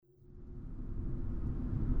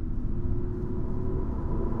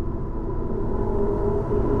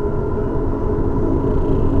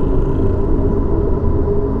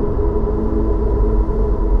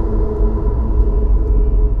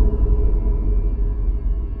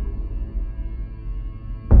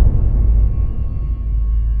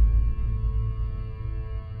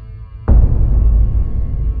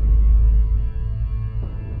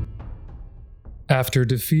After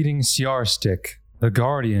defeating Siarstik, the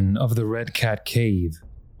guardian of the Red Cat Cave,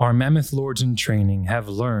 our mammoth lords in training have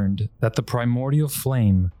learned that the primordial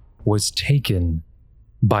flame was taken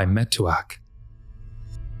by Metuak.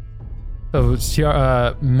 So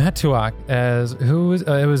Metuak, as who was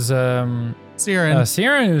it was Siren.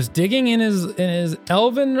 Siren, who's digging in his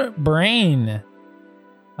elven brain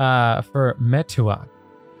for Metuak.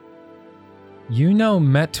 You know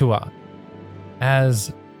Metuak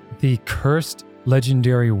as the cursed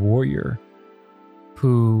legendary warrior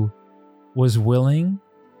who was willing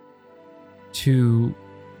to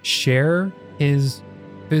share his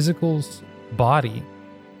physical body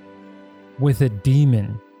with a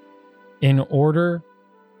demon in order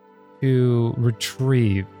to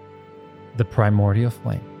retrieve the primordial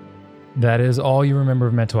flame. That is all you remember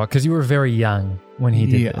of Metuak, because you were very young when he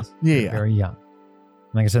did this. Yeah. Very young.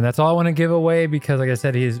 Like I said, that's all I want to give away because, like I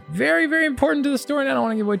said, he is very, very important to the story, and I don't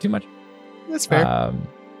want to give away too much. That's fair.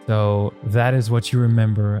 So that is what you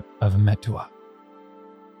remember of Metuak.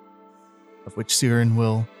 Of which Siren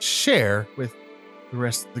will share with the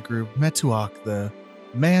rest of the group. Metuak, the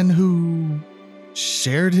man who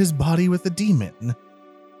shared his body with a demon.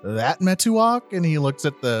 That Metuak? And he looks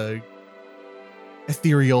at the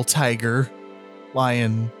ethereal tiger,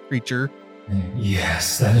 lion creature.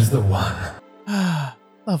 Yes, that is the one. Ah,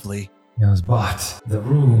 lovely. Yes, but the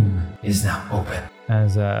room is now open.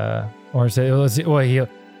 As or say,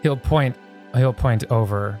 well, he'll point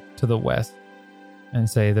over to the west and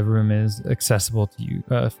say the room is accessible to you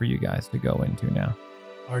for you guys to go into now.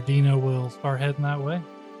 Ardina will start heading that way.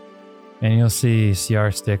 And you'll see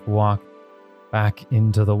Siarstik walk back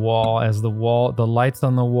into the wall as the lights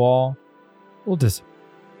on the wall will disappear,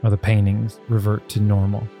 or the paintings revert to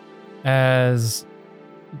normal. As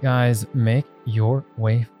you guys make your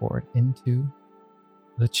way forward into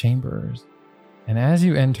the chambers. And as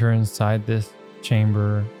you enter inside this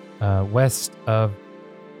chamber, west of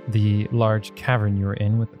the large cavern you were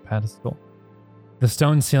in with the pedestal, the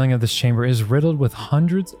stone ceiling of this chamber is riddled with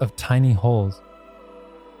hundreds of tiny holes.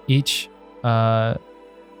 Each no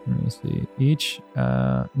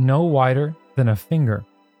wider than a finger.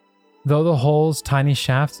 Though the holes, tiny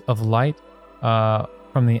shafts of light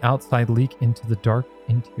from the outside leak into the dark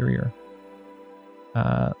interior.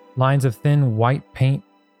 Lines of thin white paint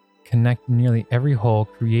connect nearly every hole,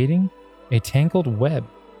 creating a tangled web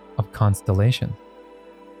of constellations.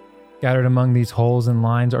 Scattered among these holes and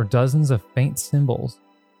lines are dozens of faint symbols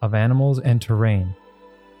of animals and terrain.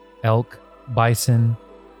 Elk, bison,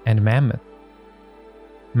 and mammoth.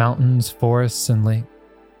 Mountains, forests, and lakes.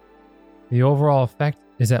 The overall effect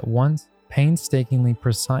is at once painstakingly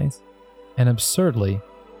precise and absurdly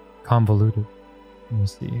convoluted. Let me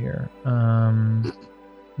see here. Let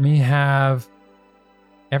me have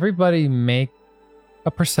everybody make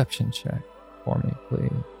a perception check for me,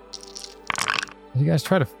 please. As you guys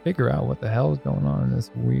try to figure out what the hell is going on in this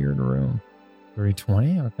weird room.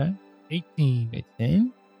 30-20, okay. 18.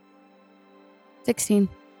 18? 16.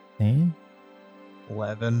 16?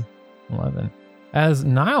 11. As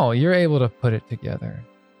Niall, you're able to put it together.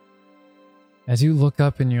 As you look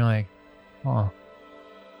up and you're like, oh,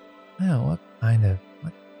 what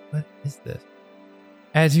is this?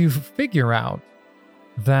 As you figure out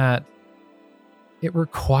that it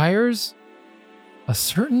requires a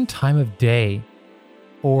certain time of day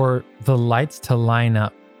for the lights to line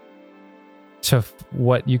up to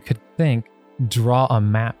what you could think draw a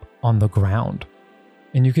map on the ground.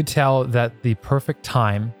 And you could tell that the perfect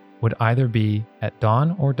time would either be at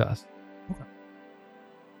dawn or dusk. Okay.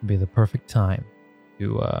 Be the perfect time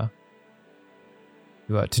to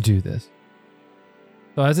do this.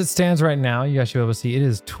 So as it stands right now, you guys should be able to see it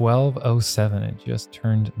is 12:07. It just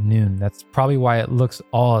turned noon. That's probably why it looks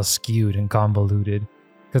all askewed and convoluted,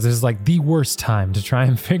 because it's like the worst time to try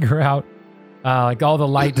and figure out. Like all the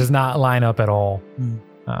light does not line up at all.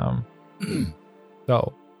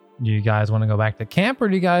 So, do you guys want to go back to camp, or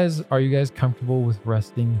are you guys comfortable with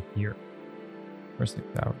resting here for 6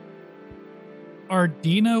 hours?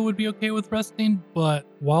 Ardina would be okay with resting, but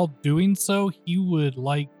while doing so, he would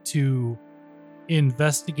like to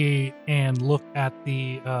investigate and look at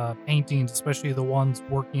the paintings, especially the ones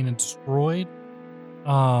working and destroyed,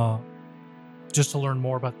 just to learn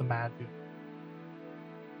more about the magic.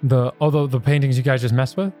 The paintings you guys just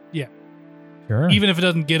messed with? Yeah. Sure. Even if it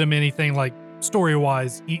doesn't get him anything like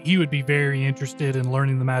story-wise, he would be very interested in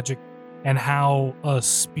learning the magic and how a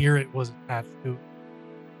spirit was attached to it.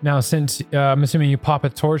 Now, since I'm assuming you pop a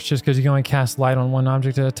torch just because you can only cast light on one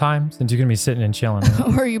object at a time, since you're going to be sitting and chilling.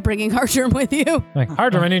 Or are you bringing Hardrum with you? Like,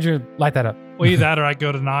 Hardrum, I need you to light that up. Well, either that or I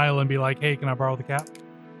go to Niall and be like, hey, can I borrow the cap?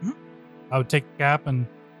 I would take the cap and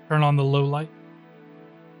turn on the low light.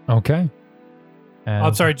 Okay. And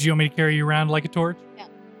I'm sorry, do you want me to carry you around like a torch?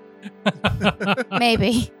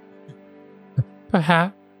 Maybe.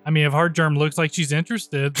 Perhaps. I mean, if Hard Germ looks like she's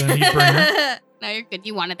interested, then he'd bring her. No, you're good.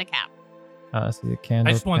 You wanted the cap. See a candle.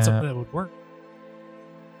 I just want cap, something that would work.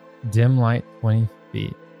 Dim light 20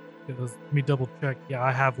 feet. Let me double check. Yeah,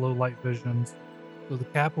 I have low light visions. So the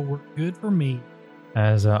cap will work good for me.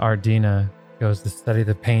 As Ardina goes to study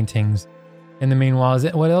the paintings. In the meanwhile,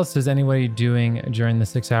 what else is anybody doing during the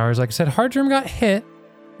 6 hours? Like I said, Hardgerm got hit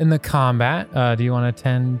in the combat. Do you want to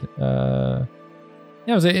attend?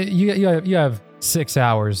 You have 6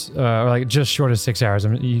 hours, or like just short of 6 hours. I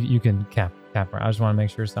mean, you can cap her. I just want to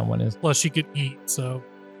make sure someone is. Plus, she could eat. So,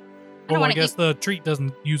 I don't I wanna guess eat. the treat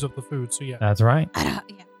doesn't use up the food. So yeah. That's right. I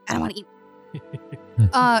don't want to eat.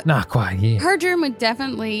 Not quite yet. Hardgerm would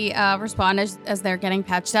definitely respond as they're getting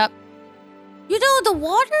patched up. You know, the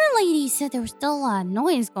water lady said there was still a lot of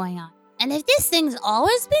noise going on. And if this thing's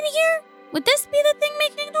always been here, would this be the thing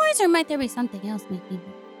making noise, or might there be something else making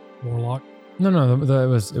noise? Warlock. No, it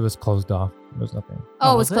was closed off. There was nothing.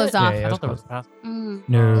 Oh, it was closed off. Yeah, I it thought there was was past.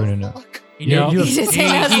 No. Yeah, you- He's just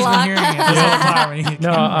saying that's he's been locked. hearing it this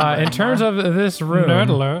whole time. No, in terms of this Nerd room,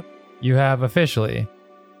 alert. you have officially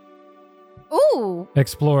Ooh.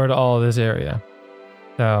 explored all of this area.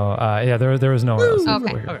 So, there was nowhere else.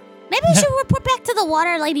 Okay. Weird. Okay. Maybe we should report back to the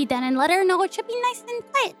water lady then and let her know it should be nice and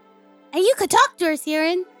quiet. And you could talk to her,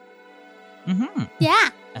 Siren. Mm-hmm. Yeah.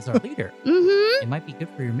 As our leader, Mm-hmm. it might be good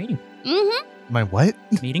for your meeting Mm-hmm. My what?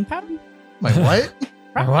 meeting pattern. My what?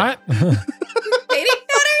 What?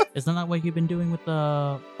 Isn't that what you've been doing with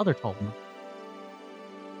the other tall one?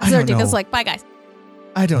 I don't know. Zerdika's like, bye, guys.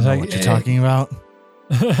 I don't know Like, what you're talking about.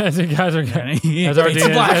 As you guys are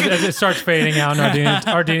as it starts fading out, and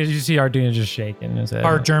Ardina, you see Ardina just shaking his head.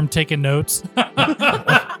 Hard Germ taking notes.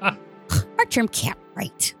 Hardgerm can't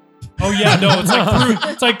write. Oh yeah, no,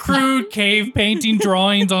 it's like crude cave painting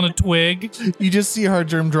drawings on a twig, You just see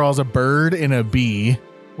Hardgerm draws a bird and a bee.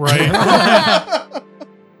 right?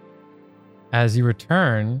 As you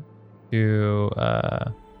return to,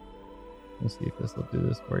 let's see if this will do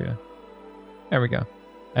this for you. There we go.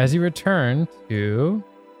 As you return to,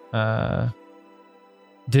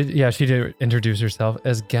 she did introduce herself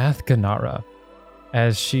as Gath Ganara,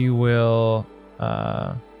 as she will,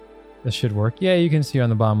 this should work. Yeah, you can see her on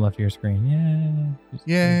the bottom left of your screen.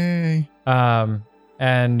 Yay. Yay.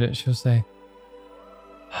 And she'll say,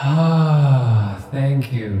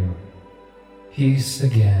 thank you. Peace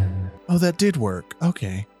again. Oh, that did work.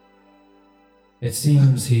 Okay. It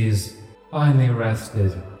seems he's finally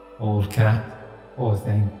rested, old cat. Poor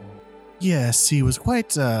thing. Yes, he was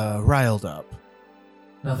quite riled up.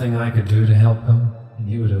 Nothing I could do to help him, and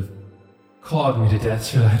he would have clawed me to death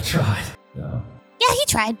should I have tried. So, Yeah, he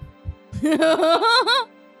tried.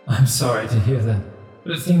 I'm sorry to hear that.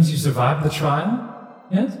 But it seems you survived the trial?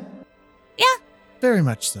 Yes? Very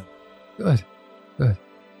much so. Good.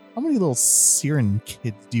 How many little Siren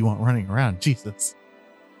kids do you want running around? Jesus.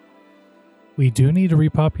 We do need to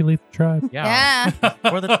repopulate the tribe. Yeah.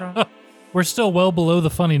 For the trial. We're still well below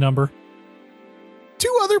the funny number.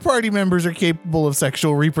 2 other party members are capable of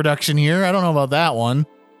sexual reproduction here. I don't know about that one.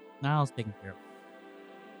 Now it's taken care of.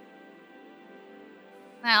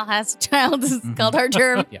 Mal has a child. This is called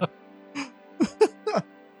Hardgerm. Yeah.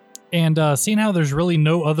 And seeing how there's really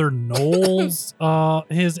no other gnolls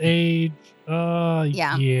his age,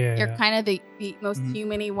 yeah. You're kind of the most Mhm.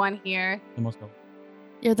 human-y one here. The most.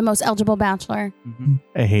 You're the most eligible bachelor. Mm-hmm.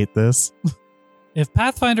 I hate this. If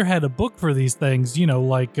Pathfinder had a book for these things,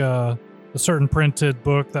 like a certain printed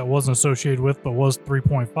book that wasn't associated with but was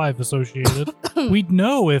 3.5 associated, we'd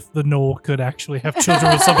know if the gnoll could actually have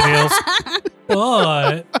children with somebody else.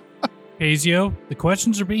 But, Pazio, the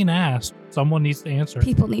questions are being asked. Someone needs to answer.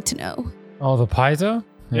 People need to know. Oh, the Paizo?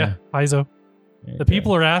 Yeah, Paizo. The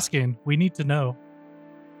people are asking. We need to know.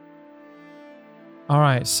 All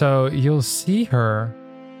right, so you'll see her.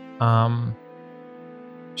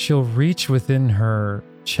 She'll reach within her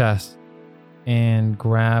chest and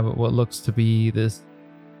grab what looks to be this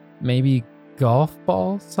maybe golf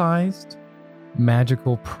ball sized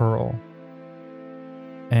magical pearl.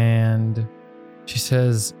 And she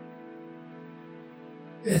says,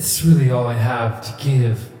 "It's really all I have to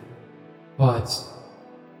give, but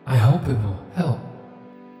I hope it will help."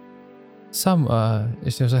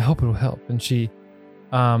 She says, "I hope it will help." And she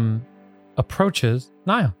approaches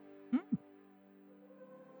Niall.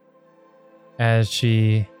 As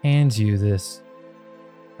she hands you this,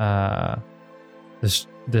 like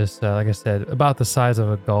I said, about the size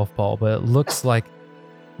of a golf ball, but it looks like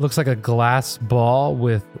a glass ball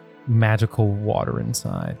with magical water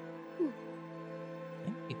inside.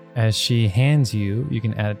 Thank you. as she hands you, you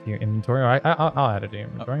can add it to your inventory. Or I'll add it to your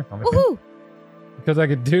inventory. Woohoo! Because I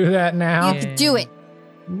could do that now. You can do it.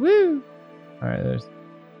 Woo! All right, there's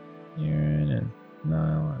Urine and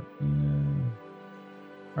Nile.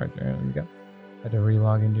 All right, there we go. I had to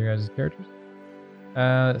relog into your guys' characters.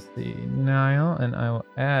 Let's see, Nile, and I will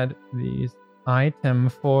add these item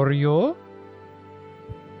for you.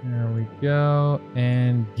 There we go.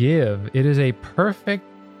 And give. It is a perfect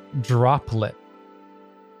droplet.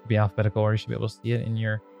 Be alphabetical, or you should be able to see it in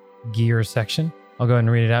your gear section. I'll go ahead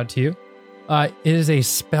and read it out to you. It is a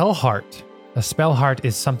spell heart. A spell heart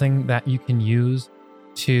is something that you can use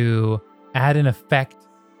to add an effect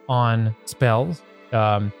on spells.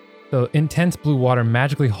 So intense blue water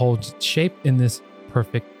magically holds its shape in this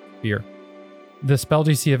perfect sphere. The spell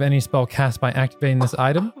DC of any spell cast by activating this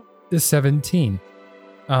item is 17.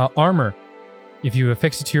 Armor. If you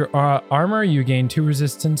affix it to your armor, you gain 2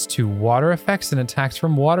 resistance to water effects and attacks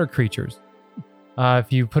from water creatures.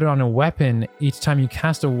 If you put it on a weapon, each time you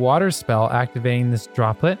cast a water spell activating this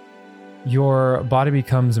droplet, your body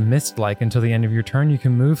becomes mist-like until the end of your turn. You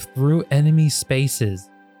can move through enemy spaces,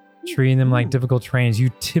 treating them like difficult terrains.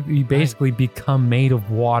 You basically become made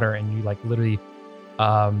of water, and you like literally,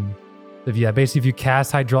 basically if you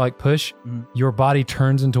cast hydraulic push, your body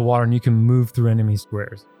turns into water, and you can move through enemy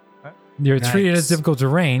squares. You're treated as difficult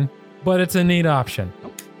terrain, but it's a neat option.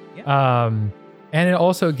 And it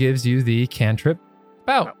also gives you the cantrip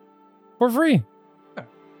spout for free,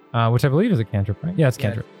 which I believe is a cantrip, right? Yeah, it's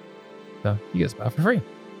cantrip. So you get spout for free.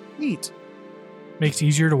 Neat. Makes it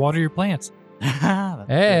easier to water your plants.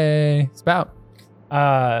 Hey, spout.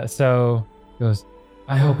 So it goes,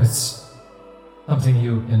 I hope it's something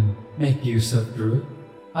you can make use of, Druid.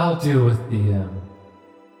 I'll deal with the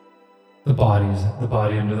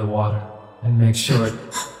body under the water, and make sure it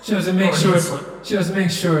make sure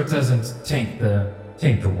it doesn't taint the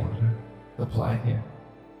water supply here.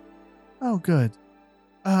 Oh, good.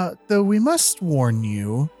 Though we must warn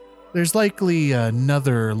you, there's likely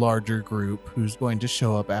another larger group who's going to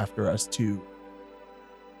show up after us to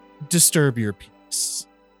disturb your peace.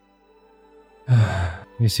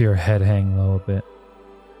 You see her head hang low a bit.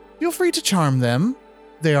 Feel free to charm them.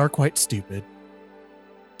 They are quite stupid.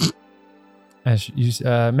 As you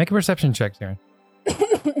make a perception check, Sharon.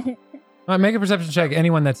 Make a perception check.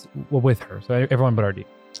 Anyone that's with her, so everyone but RD.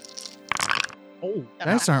 Oh,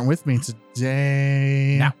 Guys aren't with me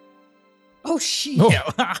today. No. Oh, shit.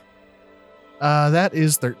 Oh. That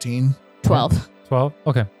is 13. 12. 12.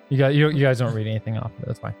 Okay, you guys don't read anything off.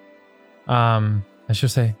 That's fine. I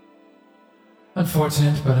should say,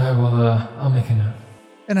 unfortunate, but I'll make a note.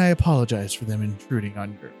 And I apologize for them intruding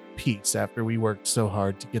on your peace after we worked so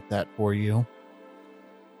hard to get that for you.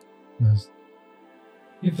 Yes.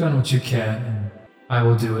 You've done what you can, and I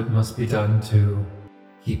will do what must be done to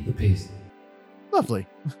keep the peace, Lovely.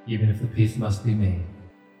 even if the peace must be made.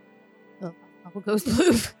 Oh, bubble goes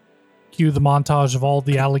blue. Cue the montage of all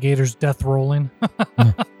the alligators death rolling.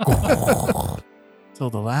 Till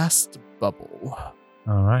the last bubble.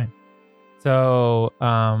 All right. So,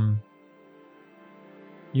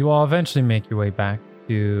 you all eventually make your way back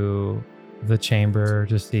to the chamber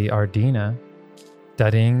to see Ardina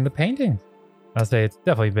studying the paintings. I'll say it's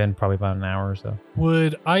definitely been probably about an hour or so.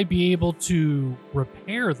 Would I be able to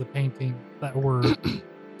repair the painting that were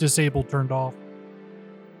disabled, turned off?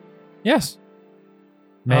 Yes.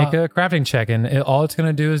 Make a crafting check, and all it's going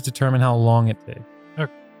to do is determine how long it takes.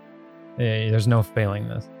 Okay. There's no failing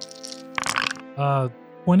this.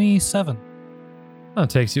 27. Well, it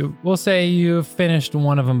takes you. We'll say you've finished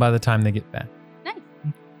one of them by the time they get back. Nice.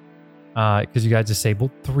 Because you guys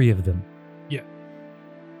disabled 3 of them. Yeah.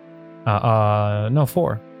 No,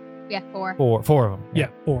 4. Yeah, 4. 4 of them. Yeah,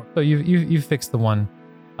 4. So you fixed the one,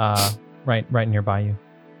 right nearby you.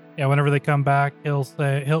 Yeah, whenever they come back, he'll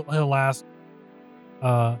ask,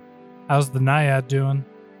 how's the Naiad doing?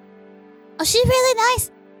 Oh, she's really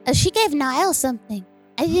nice. She gave Niall something.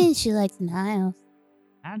 I think she likes Niall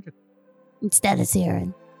Magic. instead of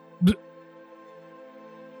Siren. B-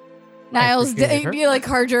 Niall's appreciate dead. her. You like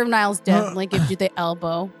hard of Niall's dead. Like gives you the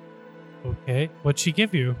elbow. Okay, what'd she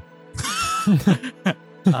give you?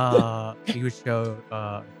 You would show.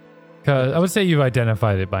 Cause I would say you've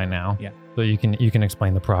identified it by now. Yeah. So you can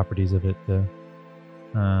explain the properties of it to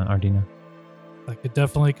Ardina. That could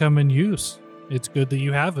definitely come in use. It's good that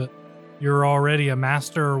you have it. You're already a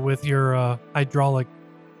master with your hydraulic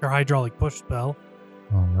push spell.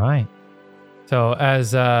 All right. So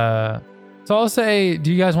so I'll say,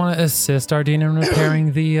 do you guys want to assist Ardina in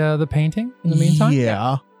repairing the painting in the meantime?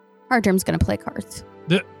 Yeah. Hardrum's gonna play cards.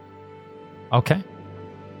 Okay.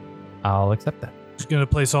 I'll accept that. She's gonna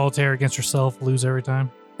play solitaire against herself, lose every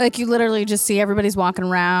time. Like you literally just see everybody's walking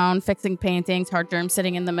around, fixing paintings, Hard Germ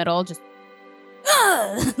sitting in the middle, just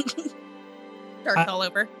dark all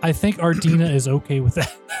over. I think Ardina is okay with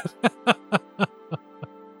that.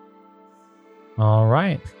 All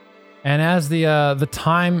right. And as the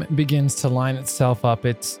time begins to line itself up,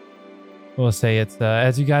 we'll say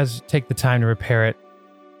as you guys take the time to repair it,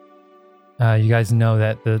 you guys know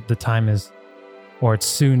that the time is, or it's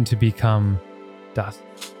soon to become dusk.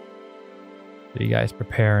 So you guys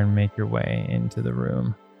prepare and make your way into the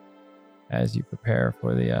room as you prepare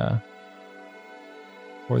for the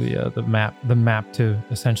map to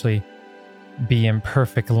essentially be in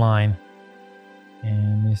perfect line.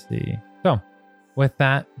 And let me see. So with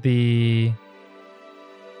that, the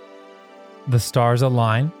stars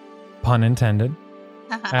align, pun intended,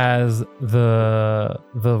 as the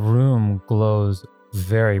room glows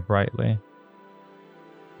very brightly.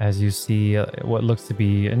 As you see what looks to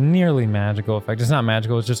be a nearly magical effect. It's not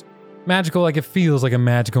magical, it's just magical, like it feels like a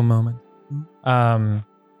magical moment. And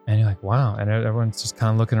you're like, wow. And everyone's just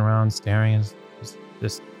kind of looking around, staring.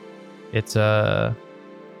 It's a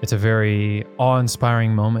very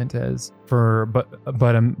awe-inspiring moment as for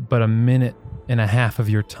but a minute and a half of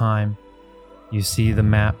your time, you see the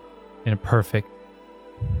map in a perfect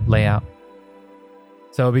layout.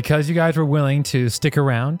 So because you guys were willing to stick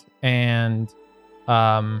around and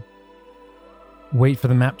wait for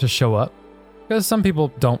the map to show up, because some people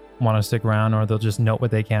don't want to stick around or they'll just note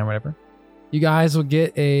what they can or whatever, you guys will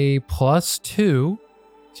get a +2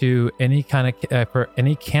 to any kind of for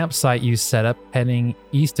any campsite you set up heading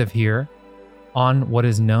east of here on what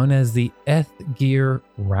is known as the Ethgear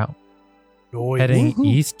route, heading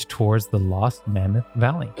east towards the Lost Mammoth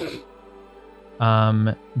Valley.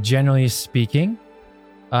 Generally speaking,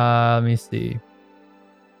 let me see.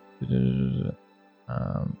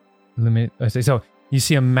 So you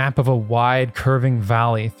see a map of a wide curving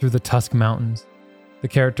valley through the Tusk Mountains. The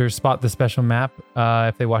characters spot the special map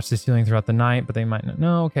if they watch the ceiling throughout the night, but they might not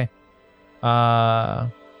know. Okay. On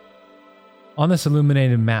this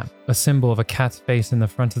illuminated map, a symbol of a cat's face in the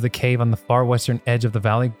front of the cave on the far western edge of the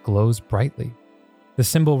valley glows brightly. The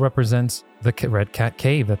symbol represents the Red Cat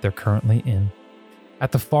Cave that they're currently in.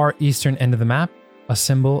 At the far eastern end of the map, a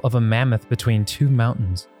symbol of a mammoth between two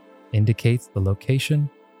mountains indicates the location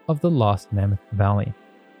of the Lost Mammoth Valley,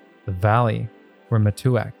 the valley where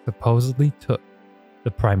Matuak supposedly took the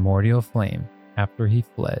primordial flame after he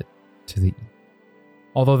fled to the east.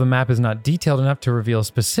 Although the map is not detailed enough to reveal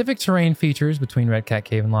specific terrain features between Red Cat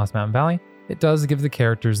Cave and Lost Mountain Valley, it does give the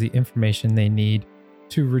characters the information they need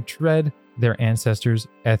to retread their ancestors'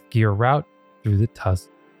 Ethgear route through the Tusk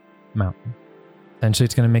Mountain. Essentially,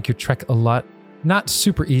 it's going to make your trek a lot, not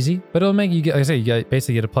super easy, but it'll make you get, like I say, you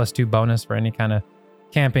basically get a +2 bonus for any kind of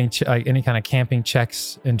camping, camping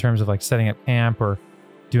checks in terms of like setting up camp or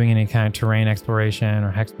doing any kind of terrain exploration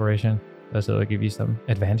or hexploration. So it'll give you some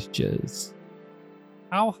advantages.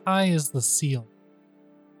 How high is the ceiling?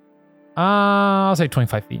 I'll say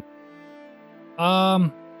 25 feet.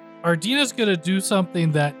 Ardina's gonna do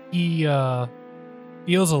something that he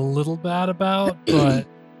feels a little bad about, but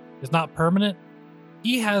it's not permanent.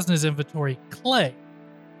 He has in his inventory clay.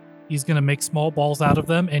 He's gonna make small balls out of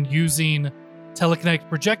them, and using telekinetic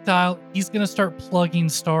projectile, he's gonna start plugging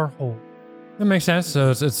star holes. That makes sense. So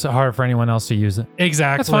it's hard for anyone else to use it.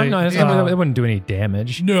 Exactly. That's fine. No, it wouldn't do any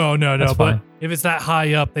damage. No. That's but fine. if it's that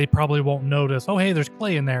high up, they probably won't notice. Oh, hey, there's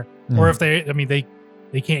clay in there. Mm. Or if they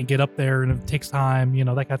can't get up there and it takes time, that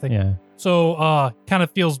kind of thing. Yeah. So he kind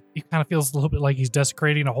of feels a little bit like he's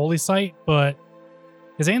desecrating a holy site, but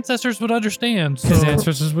his ancestors would understand. So, His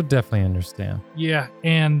ancestors would definitely understand. yeah,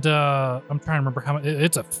 and I'm trying to remember how much.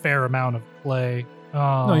 It's a fair amount of clay.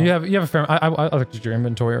 No, you have a fair. I looked at your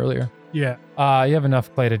inventory earlier. Yeah. You have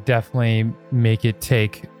enough clay to definitely make it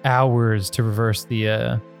take hours to reverse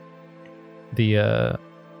the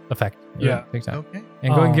effect. Yeah. Takes time. Okay.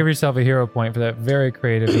 And go ahead and give yourself a hero point for that very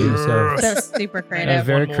creative use of. That's super I creative. That's have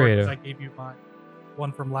very one more, creative. 'cause I gave you my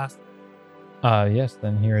one from last. Yes.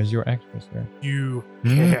 Then here is your extra, sir. You.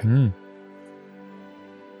 Mhm.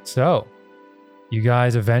 So, you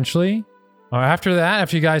guys eventually, or after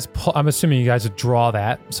you guys pull, I'm assuming you guys would draw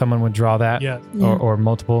that. Someone would draw that. Yeah. Or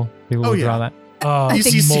multiple people Oh, would yeah. draw that. You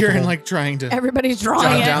see multiple. Siren trying to Everybody's drawing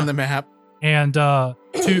jot it. down the map. And to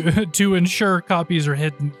ensure copies are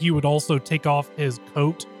hidden, he would also take off his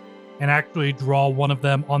coat and actually draw one of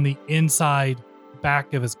them on the inside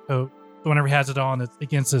back of his coat. So whenever he has it on, it's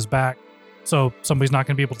against his back. So somebody's not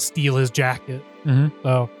going to be able to steal his jacket. Mhm.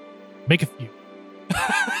 So make a few.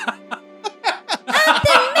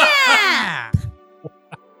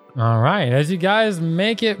 All right. As you guys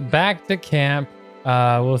make it back to camp,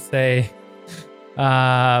 we'll say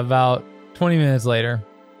About 20 minutes later.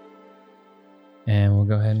 And we'll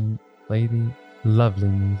go ahead and play the lovely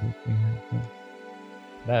music.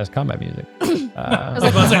 That is combat music. I was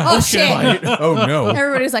like, oh shit. Oh no.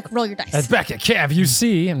 Everybody's like, roll your dice. That's back at camp, you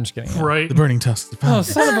see. I'm just kidding. Right. The burning tusks found us.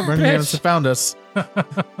 son of a Burning bitch. tusks found us.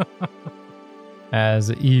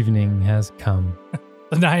 As evening has come.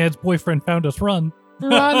 The Naiad's boyfriend found us. Run.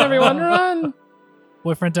 Run, everyone, run.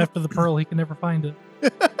 Boyfriend's after the pearl. He can never find it. I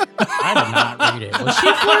did not read it. Was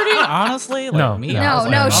she flirting? Honestly, like No. me. No, I was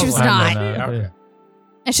no, like, she was oh, not. Okay.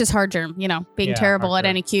 It's just hard germ, being Yeah, terrible hard at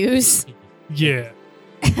germ. any cues. Yeah.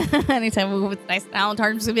 Anytime we move with dice now, hard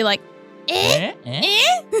germ's gonna be like, Eh?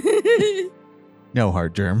 eh? No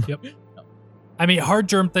hard germ. Yep. I mean, Hard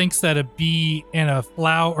Germ thinks that a bee and a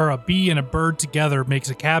flower, or a bee and a bird together makes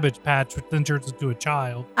a cabbage patch, which then turns into a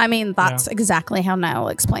child. I mean, that's exactly how Niall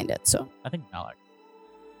explained it. So I think Malak.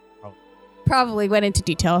 probably went into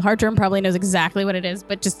detail. Hard germ probably knows exactly what it is,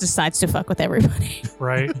 but just decides to fuck with everybody.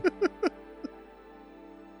 Right.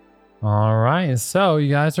 All right. So you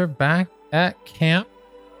guys are back at camp.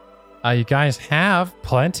 You guys have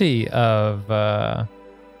plenty of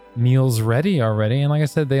meals ready already. And like I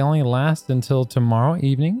said, they only last until tomorrow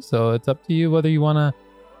evening. So it's up to you whether you want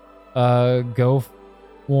to go.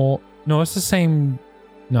 Well, no, it's the same.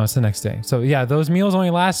 No, it's the next day. So yeah, those meals only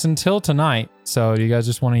last until tonight. So do you guys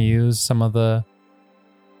just want to use some of the...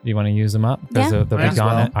 Do you want to use them up? Because Yeah. they'll Might be as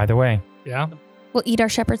gone well. either way. Yeah. We'll eat our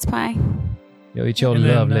shepherd's pie, You'll eat your And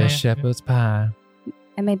then, lovely yeah. shepherd's pie.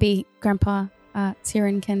 and maybe Grandpa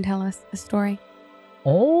Siren can tell us a story.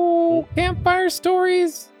 Oh, campfire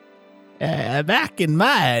stories. Back in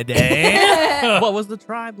my day, What was the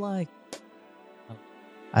tribe like?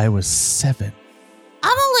 I was 7,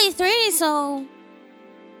 I'm only 3, so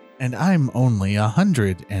and I'm only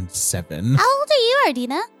 107. how old are you,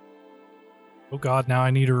 Ardina? Oh, God. Now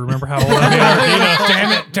I need to remember how old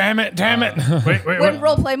I am. Damn it. Wait. When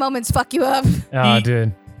roleplay moments fuck you up. Oh, He-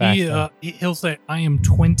 dude. Back then. He'll say, I am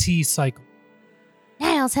 20 cycle.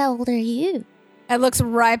 Niles, how old are you? I looks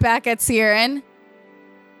right back at Siren.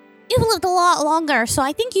 You've lived a lot longer, so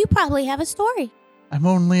I think you probably have a story. I'm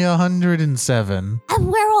only 107. And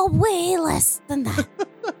we're all way less than that.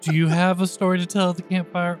 Do you have a story to tell at the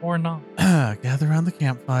campfire or not? Gather around the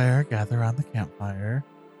campfire. Gather around the campfire.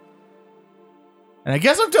 And I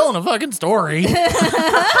guess I'm telling a fucking story.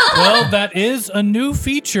 Well, that is a new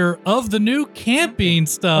feature of the new camping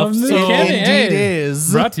stuff. Of the new So camping. Indeed Hey.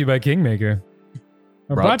 is. Brought to you by Kingmaker.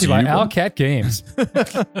 Or brought to you by Owlcat Games.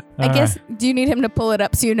 I guess, do you need him to pull it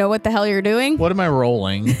up so you know what the hell you're doing? What am I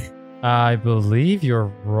rolling? I believe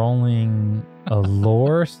you're rolling a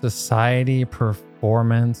lore, society,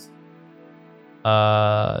 performance,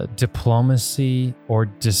 diplomacy, or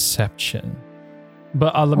deception.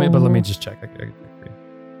 But let me just check. That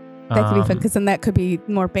could be fun, because then that could be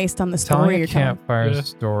more based on the story Telling you're a telling. campfire Yeah.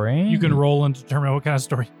 story. you can roll and determine what kind of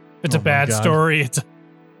story. If it's Oh a my bad God. story,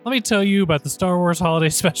 let me tell you about the Star Wars Holiday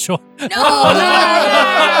Special. No!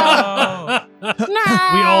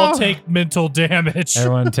 We all take mental damage.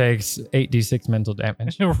 Everyone takes 8d6 mental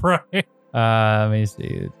damage. Right. Let me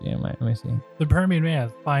see. Yeah, let me see. The Permian Man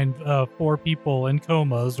find 4 people in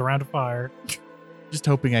comas around a fire. Just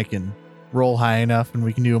hoping I can roll high enough and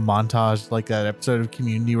we can do a montage like that episode of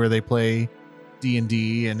Community where they play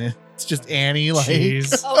D&D and it's just Annie like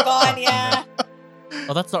Jeez. Oh, God, yeah.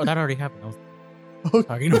 Oh, that already happened. I was Oh.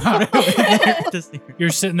 talking about it. You're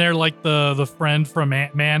sitting there like the friend from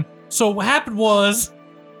Ant-Man. So what happened was...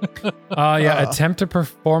 Attempt a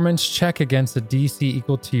performance check against a DC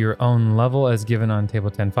equal to your own level as given on table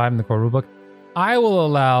 10.5 in the core rulebook. I will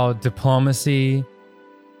allow diplomacy,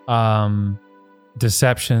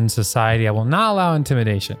 deception, society. I will not allow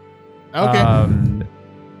intimidation. Okay.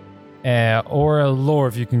 Or a lore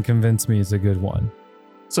if you can convince me is a good one.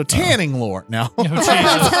 So tanning lore now. Oh, I'll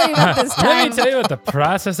Jesus. tell you about this Let time. me tell you about the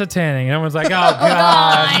process of tanning. And everyone's like, oh,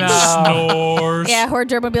 God, no. Snores. Yeah, Horde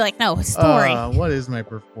Germ would be like, no, story. What is my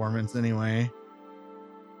performance anyway?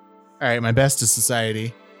 All right, my best is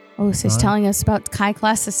society. Oh, so he's Alright. telling us about high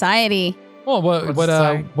class society. Well,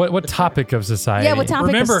 what topic of society? Yeah, what topic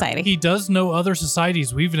Remember, of society? he does know other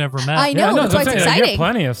societies we've never met. I know, that's why it's I'm saying, You exciting. have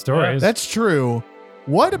plenty of stories. That's true.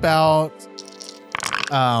 What about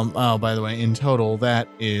by the way, in total that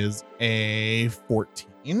is a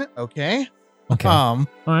 14. Okay.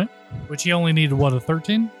 okay. Which he only needed, what, a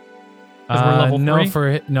 13? 'Cause we're level no,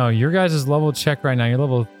 3? your guys' level check right now. You're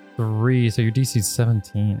level 3, so your DC's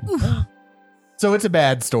 17. So it's a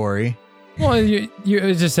bad story. Well, it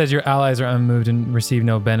just says your allies are unmoved and receive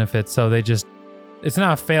no benefits, so it's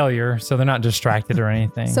not a failure, so they're not distracted or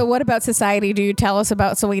anything. So what about society do you tell us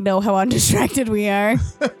about so we know how undistracted we are?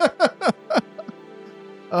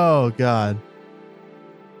 Oh God.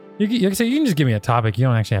 You can just give me a topic. You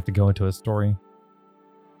don't actually have to go into a story.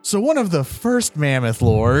 So one of the first mammoth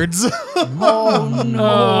lords. Oh, no.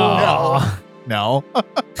 Oh, No.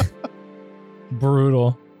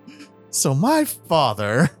 brutal. So my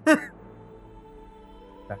father.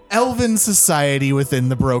 Elven society within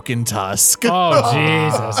the Broken Tusk. Oh,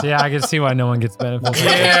 Jesus. Yeah, I can see why no one gets benefits.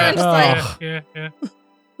 Yeah, Oh. yeah.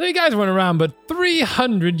 So you guys weren't around but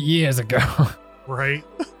 300 years ago. Right.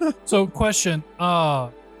 So, question: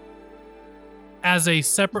 as a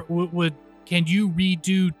separate, can you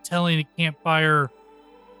redo telling a campfire?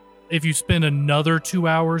 If you spend another 2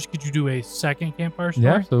 hours, could you do a second campfire story?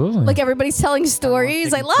 Yeah, absolutely. Like everybody's telling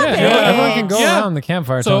stories. I love yeah, it. everyone can go Yeah. around the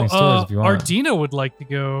campfire So, telling stories if you want. Ardina would like to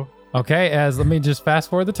go. Okay, let me just fast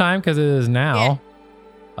forward the time because it is now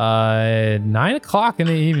 9 o'clock in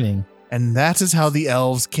the evening. And that is how the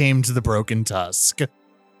elves came to the Broken Tusk.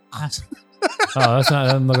 Oh, that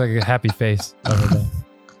doesn't look like a happy face over there.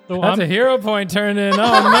 So That's a hero point turned in. Oh no,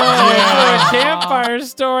 Yeah. it's a campfire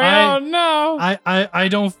story. Oh no. I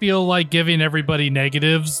don't feel like giving everybody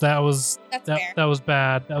negatives. That was That's fair. that was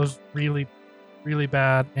bad. That was really, really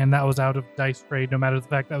bad, and that was out of dice trade. No matter the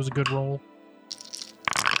fact that was a good roll.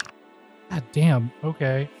 God damn.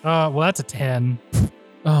 Okay. Well, that's a 10.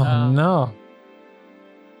 Oh no.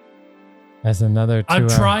 That's another 2 I'm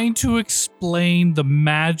hours. trying to explain the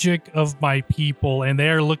magic of my people, and they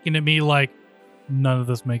are looking at me like none of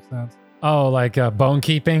this makes sense. Oh, like bone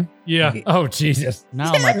keeping? Yeah. Oh Jesus.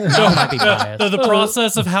 Now I might be biased. The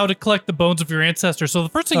process of how to collect the bones of your ancestors. So the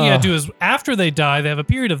first thing you gotta do is after they die, they have a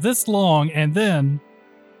period of this long, and then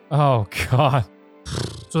Oh God.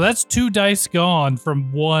 so that's 2 dice gone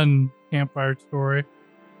from 1 campfire story.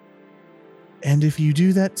 And if you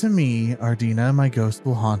do that to me, Ardina, my ghost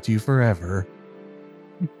will haunt you forever.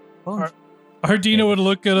 Ardina would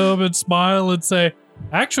look at him and smile and say,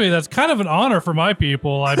 "Actually, that's kind of an honor for my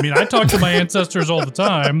people. I mean, I talk to my ancestors all the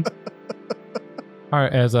time." All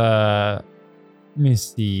right, let me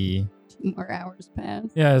see. 2 more hours pass.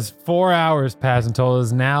 Yeah, it's 4 hours past until it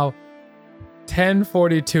is now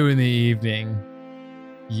 10:42 in the evening.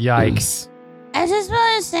 Yikes. I just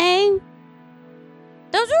want to say,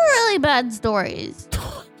 those were really bad stories.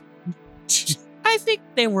 I think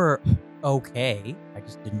they were okay. I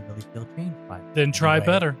just didn't really feel changed by it. Then try Anyway.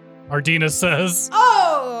 better. Ardina says.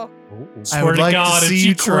 Oh! I Swear would to like God, to if see she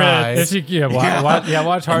you crit. try.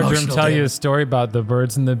 Watch Hardrum Emotional tell you a damage. story about the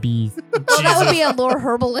birds and the bees. Well, that would be a lore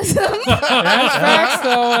herbalism. That's facts,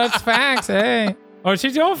 though. That's facts. Hey. Oh,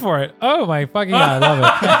 she's going for it. Oh my fucking God, I love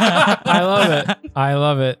it. I love it. I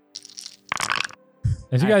love it.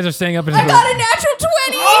 As you guys are staying up in I got a natural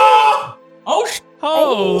 20!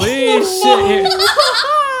 holy shit! Here,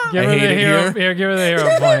 give I her hate the it hero. here. Here, give her the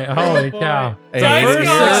hero point. Holy cow! Hey, Dice first-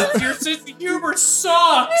 gods, your sense of humor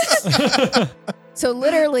sucks. So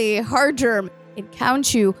literally, Hardgerm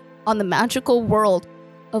encounters you on the magical world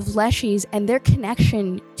of Leshies and their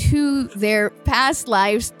connection to their past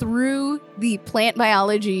lives through the plant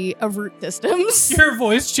biology of root systems. Your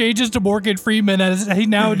voice changes to Morgan Freeman as he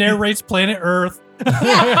now narrates Planet Earth. Yeah,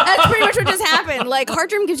 that's pretty much what just happened. Like,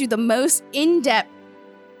 Hardgerm gives you the most in-depth,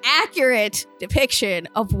 accurate depiction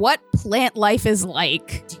of what plant life is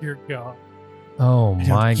like. Dear God. Oh I don't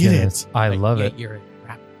my get goodness! it. I Like, love yeah, it. You're a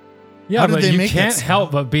crap. Yeah, How did but they you make that can't sound?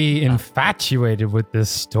 help but be infatuated with this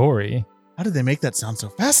story. How did they make that sound so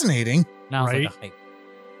fascinating? Now it's Right? like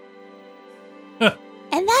a hype.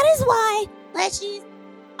 And that is why Leshies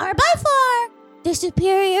are by far the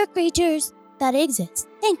superior creatures that exist.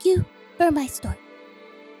 Thank you for my story.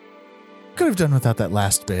 Could have done without that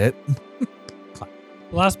last bit. The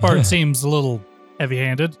last part seems a little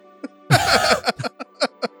heavy-handed.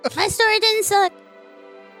 My story didn't suck.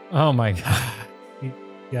 Oh my God!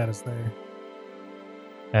 Got us there.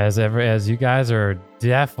 As you guys are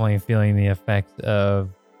definitely feeling the effect of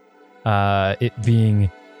it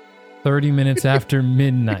being 30 minutes after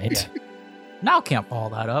midnight. Now can't follow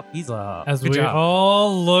that up. He's As good we job.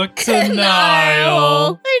 all look to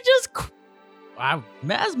Niall. They just I'm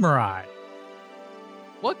mesmerized.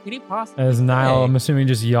 What could he possibly As Niall, say? I'm assuming,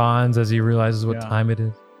 just yawns as he realizes what Yeah. time it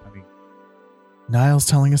is. I mean, Niall's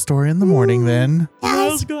telling a story in the morning then.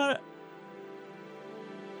 Guys, got it.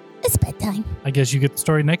 it's bedtime. I guess you get the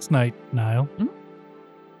story next night, Niall.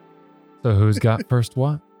 So who's got first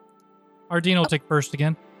what? Ardina will take first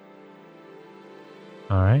again.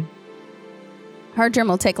 All right. Hardgerm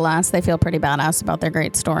will take last. They feel pretty badass about their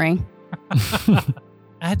great story.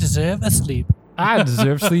 I deserve a sleep. I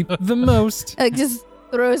deserve sleep the most. Like, just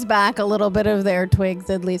throws back a little bit of their twigs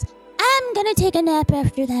and leaves. I'm gonna take a nap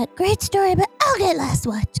after that great story, but I'll get last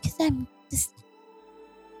watch because I'm just.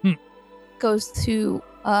 Hmm. Goes to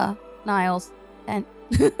Niles tent.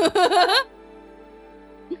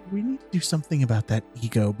 We need to do something about that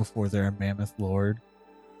ego before they're a mammoth lord.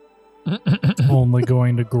 Only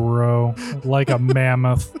going to grow like a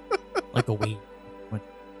mammoth. Like a weed.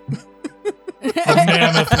 A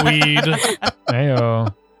mammoth weed.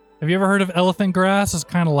 Heyo. Have you ever heard of elephant grass? It's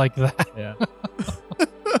kind of like that. Yeah.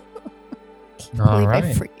 All Believe I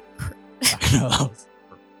right. freaking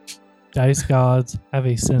Dice gods have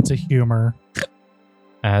a sense of humor.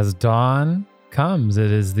 As dawn comes,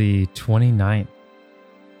 it is the 29th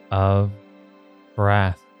of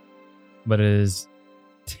Brath, but it is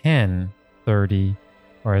 10:30,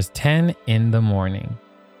 or is 10 in the morning.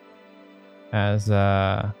 As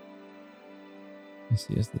let's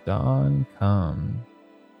see, as the dawn comes.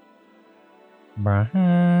 All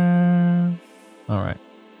right.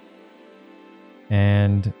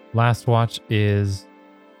 And last watch is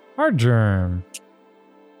Hardgerm.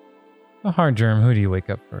 The Hardgerm, who do you wake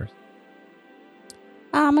up first?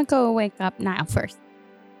 I'm gonna go wake up Niall first.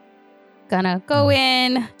 Gonna go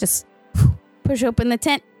in, just push open the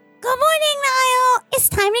tent. Good morning, Niall. It's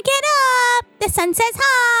time to get up. The sun says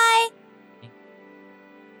hi.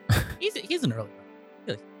 He's an early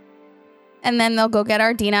bird. And then they'll go get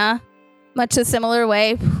Ardina, much a similar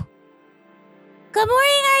way. Good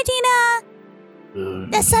morning, Ardina.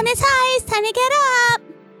 The sun is high. It's time to get up.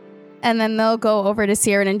 And then they'll go over to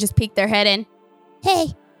Siren and just peek their head in. Hey,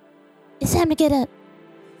 it's time to get up.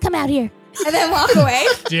 Come out here. And then walk away.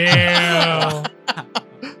 Damn.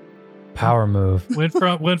 Power move. went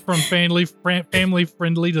from family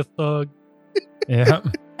friendly to thug. Yeah.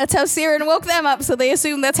 That's how Siren woke them up, so they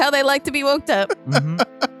assume that's how they like to be woke up. Mm-hmm.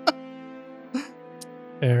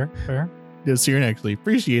 Fair. Yeah, Siren actually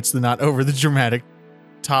appreciates the not over the dramatic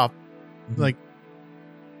top. Like,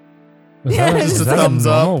 Was Yeah, that, just is a that thumbs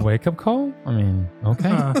a up. normal wake-up call? I mean, okay.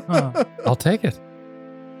 I'll take it.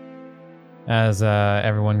 As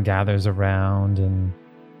everyone gathers around and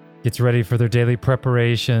gets ready for their daily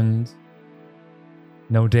preparations.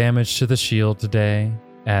 No damage to the shield today,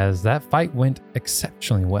 as that fight went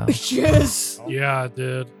exceptionally well. Yes. Yeah, it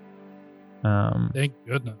did. Thank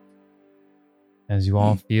goodness. As you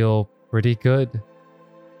all feel pretty good.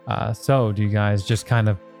 So, do you guys just kind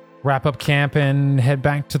of wrap up camp and head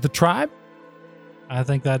back to the tribe? I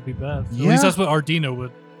think that'd be best. At Yeah. least that's what Ardina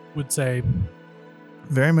would say.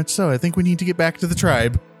 very much so. I think we need to get back to the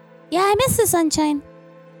tribe. Yeah, I miss the sunshine.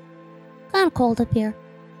 Kind of cold up here.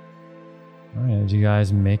 All right, as you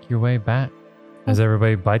guys make your way back, as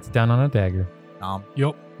everybody bites down on a dagger.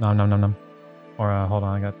 Yup. Nom nom nom nom. Or hold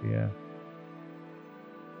on, I got the.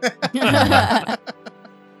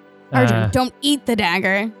 Arjun, don't eat the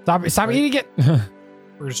dagger. Stop eating it.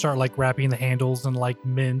 We're gonna start like wrapping the handles in like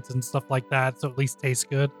mint and stuff like that, so at least tastes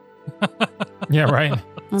good. Yeah, right. I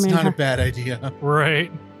It's mean, not a bad idea.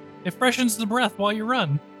 Right. It freshens the breath while you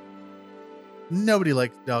run. Nobody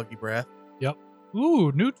likes doggy breath.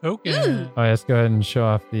 Ooh, new token. All right, let's go ahead and show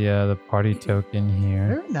off the party token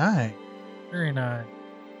here. Very nice. Very nice.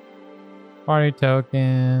 Party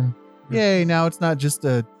token. Yay, now it's not just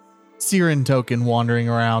a Siren token wandering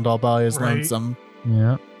around all by his Right. lonesome.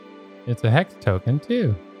 Yeah, it's a hex token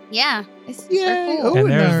too. yeah. It's super Yay. cool. Oh,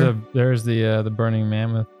 And and there's the burning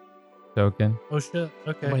mammoth token. Oh shit.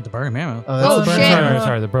 Okay. Wait, the burning mammoth. Oh, that's Oh, the burn- shit.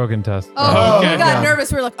 Sorry, the broken tusk. Oh, Okay. we got Yeah.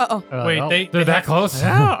 nervous. We were like, uh-oh. Wait, They're that close.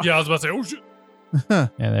 Yeah. Yeah, I was about to say, oh shit. And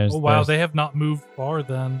there's Oh wow, there's- they have not moved far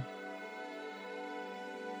then.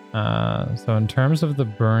 So in terms of the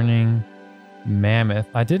burning mammoth,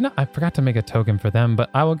 I forgot to make a token for them, but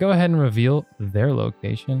I will go ahead and reveal their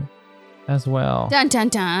location as well. Dun, dun,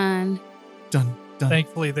 dun. Dun, dun.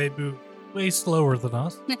 Thankfully, they move way slower than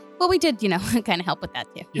us. Well, we did, kind of help with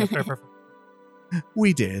that, too. Yeah, fair.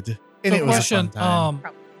 We did. And So it was question, a fun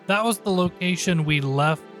time. that was the location we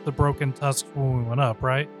left the broken tusks when we went up,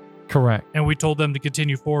 right? Correct. And we told them to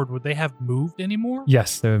continue forward. Would they have moved anymore?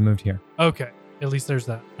 Yes, they have moved here. Okay. At least there's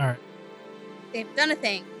that. All right. They've done a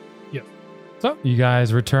thing. So you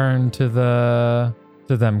guys return to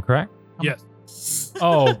them, correct? Yes.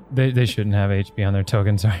 Oh, they shouldn't have HP on their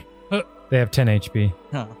token. Sorry, they have 10 HP.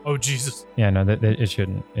 Oh Jesus. Yeah, no, it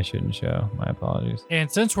shouldn't show. My apologies. And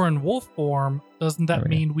since we're in wolf form, doesn't There that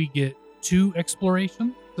we go. mean we get 2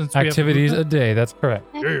 explorations? Since we have Activities a movement? day. That's correct.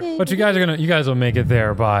 Yeah. But you guys will make it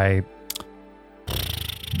there by.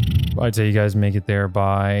 I'd say you guys make it there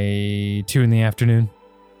by 2 in the afternoon.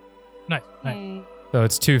 Nice. So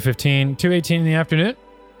it's 2:15, 2:18 in the afternoon.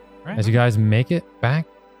 Right. As you guys make it back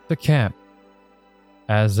to camp.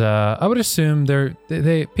 As I would assume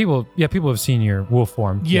people have seen your wolf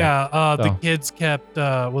form. Yeah, the So- kids kept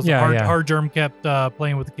Yeah, hard yeah. hard germ kept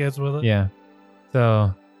playing with the kids with it. Yeah.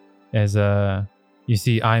 So as You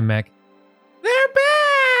see IMEC. They're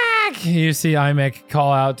back! You see IMEC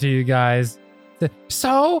call out to you guys.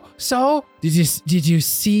 So, did you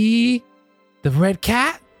see the red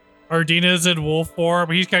cat? Ardina's in wolf form.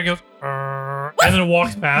 He kind of goes, and then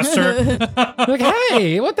walks past her. Like,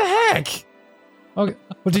 hey, what the heck? Okay,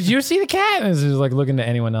 well, did you see the cat? And she's like looking to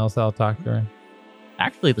anyone else that'll talk to her.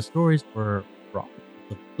 Actually, the stories were wrong.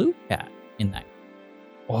 The blue cat in that.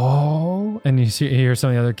 Oh, and you hear some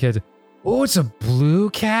of the other kids. Oh, it's a blue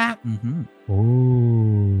cat. Mm-hmm.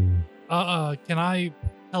 Ooh. Can I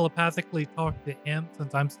telepathically talk to him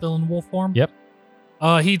since I'm still in wolf form? Yep.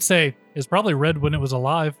 He'd say, it's probably red when it was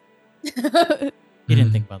alive. He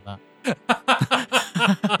didn't think about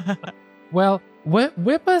that. Well,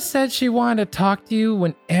 Whippa said she wanted to talk to you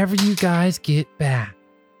whenever you guys get back.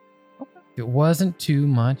 It wasn't too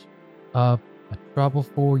much of a trouble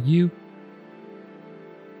for you.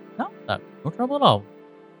 No trouble at all.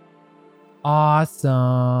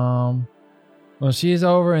 Awesome. Well, she's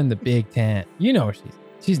over in the big tent. You know where she's.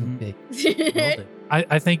 She's in the big. Will do.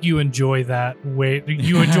 I think you enjoy that way.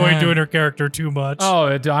 You enjoy doing her character too much.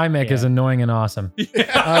 Oh, IMEC is Yeah. annoying and awesome.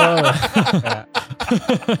 I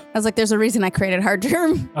was like, there's a reason I created Hard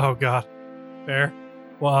Germ. Oh, God. Fair.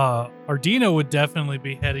 Well, Ardina would definitely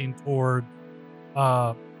be heading toward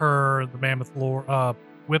her, the Mammoth Lord,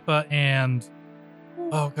 Whippa, and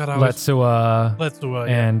oh God, Letsua Letsua,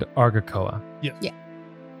 and Argakoa. yes. Yeah.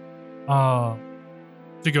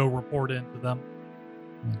 To go report into them.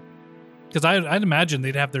 Because I'd imagine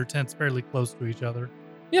they'd have their tents fairly close to each other.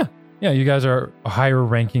 Yeah, you guys are higher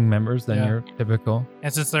ranking members than Yeah. your typical.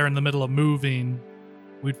 And since they're in the middle of moving,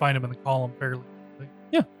 we'd find them in the column fairly quickly.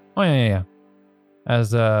 Oh yeah.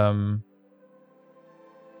 As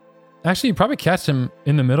actually, you probably catch him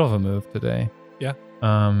in the middle of a move today. Yeah.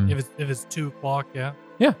 If it's 2 o'clock, yeah.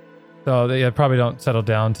 So they probably don't settle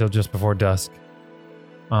down until just before dusk.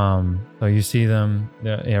 So you see them,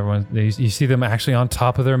 you see them actually on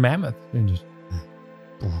top of their mammoth. And just,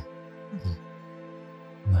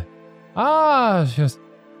 just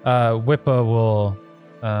Whippa will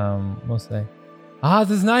say,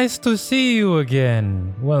 it's nice to see you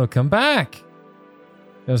again. Welcome back.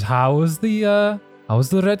 Goes, how was the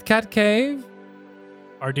Red Cat Cave?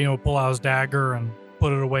 Ardina will pull out his dagger and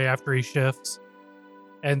put it away after he shifts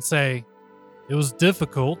and say, it was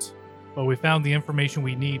difficult, but we found the information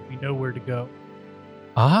we need. We know where to go.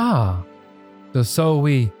 So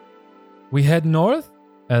we head north?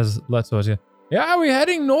 As Let's yeah, are we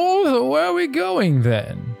heading north or where are we going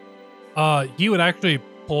then? He would actually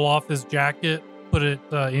pull off his jacket, put it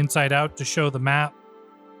inside out to show the map,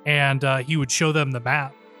 and he would show them the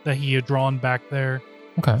map that he had drawn back there,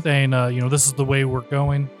 Okay. saying, this is the way we're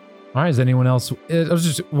going. All right, is anyone else? I was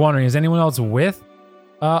just wondering, is anyone else with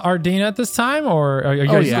Ardina at this time, or are you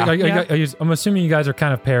guys? yeah. I'm assuming you guys are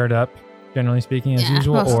kind of paired up, generally speaking, as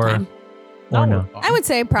usual, most of the or time. no? I would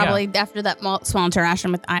say probably after that small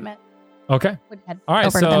interaction with Imet Okay. would head All right.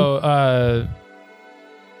 over to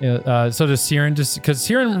them. So does Siren because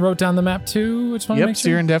Siren wrote down the map too? Which one? Yep,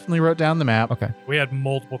 Siren definitely wrote down the map. Okay. We had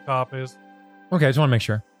multiple copies. Okay. I just want to make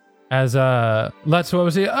sure. As let's what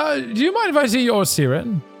was he? Do you mind if I see your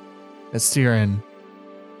Siren? As Siren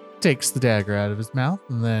takes the dagger out of his mouth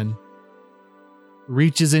and then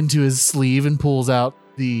reaches into his sleeve and pulls out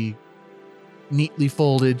the neatly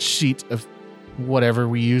folded sheet of whatever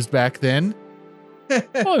we used back then.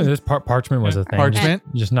 Oh, this parchment was a thing. Parchment?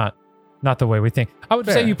 Just not the way we think. I would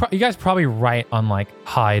say Fair. you guys probably write on like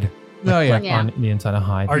hide. Oh, yeah. Like Yeah. on the inside of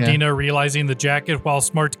hide. Ardina, realizing the jacket, while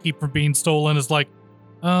smart to keep from being stolen, is like,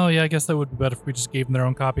 oh, yeah, I guess that would be better if we just gave them their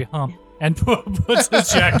own copy, huh? And puts his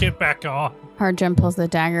jacket back on. Hard Germ pulls the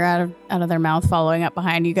dagger out of their mouth, following up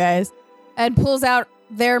behind you guys, and pulls out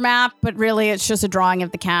their map, but really it's just a drawing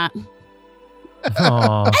of the cat.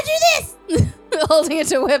 Aw. I do this, holding it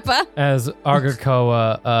to Whippa. As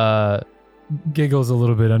Argakoa giggles a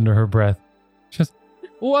little bit under her breath. Just,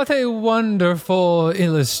 what a wonderful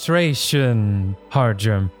illustration,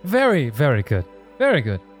 Hardgerm. Very, very good. Very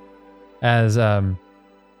good. As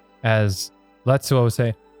Letsuo would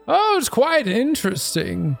say, oh, it's quite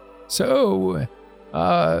interesting. So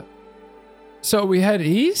we head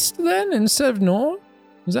east then instead of north?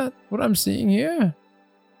 Is that what I'm seeing here?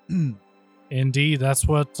 Indeed, that's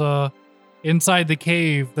what, inside the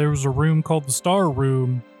cave, there was a room called the Star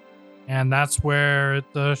Room, and that's where it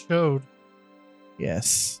showed.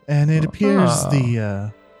 Yes. And it appears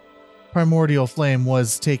the primordial flame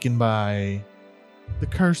was taken by the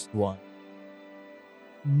cursed one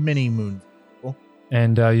many moons ago.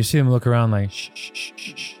 And you see him look around like, shh, shh, shh,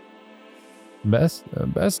 shh, shh.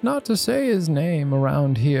 Best not to say his name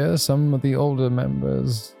around here. Some of the older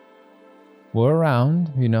members were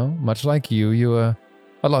around, much like you. You were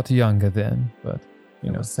a lot younger then, but,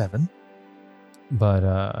 I was 7.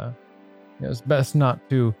 but it's best not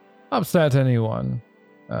to upset anyone.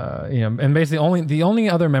 And basically the only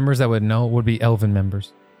other members that would know would be elven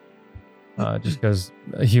members. Just because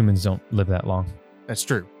humans don't live that long. That's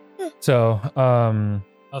true. So,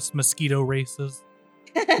 Us mosquito races.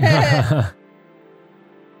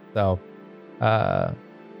 so,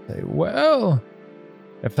 say, well,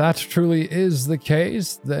 if that truly is the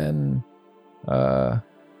case, then,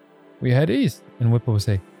 we head east. And Whipple would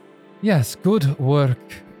say, yes, good work.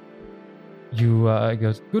 He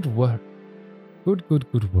goes, good work.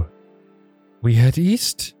 Good work. We head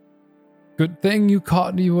east. Good thing you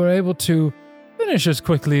were able to finish as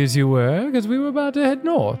quickly as you were, because we were about to head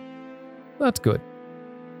north. That's good.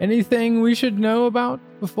 Anything we should know about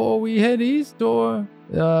before we head east, or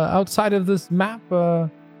outside of this map?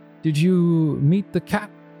 Did you meet the cat?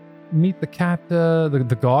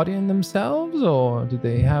 The guardian themselves, or did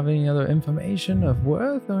they have any other information of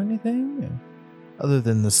worth or anything? Other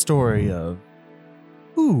than the story of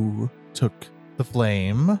who took the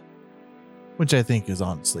flame, which I think is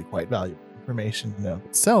honestly quite valuable information in and of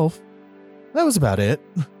itself, that was about it.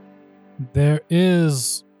 There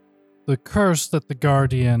is the curse that the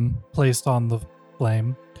guardian placed on the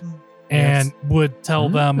flame, and would tell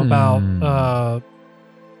them about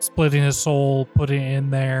splitting his soul, putting it in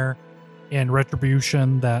there, and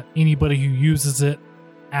retribution, that anybody who uses it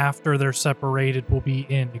after they're separated will be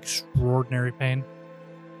in extraordinary pain.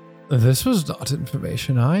 This was not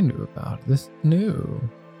information I knew about. This is new.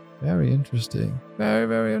 Very interesting. Very,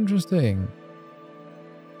 very interesting.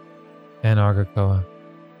 And Argakoa.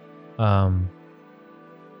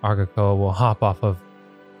 Argakoa will hop off of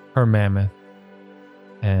her mammoth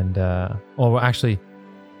and, will actually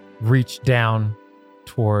reach down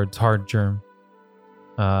towards Hardgerm.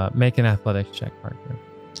 Make an athletics check, Hardgerm.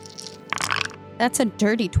 That's a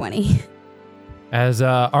dirty 20. As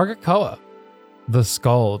Argakoa, the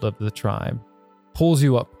skald of the tribe, pulls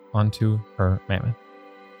you up onto her mammoth.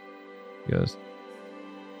 He goes,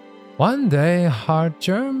 one day,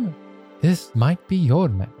 Hardgerm, this might be your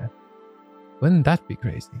mammoth. Wouldn't that be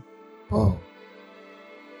crazy? Oh.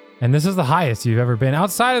 And this is the highest you've ever been.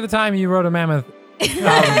 Outside of the time you rode a mammoth.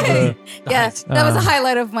 Yes, that was a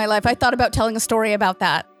highlight of my life. I thought about telling a story about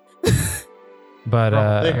that. But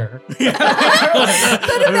there.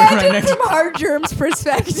 But imagine from Hardgerm's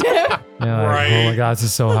perspective. Right. Oh my God, this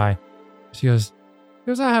is so high. She goes,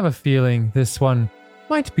 I have a feeling this one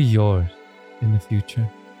might be yours in the future.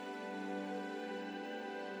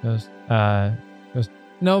 Goes,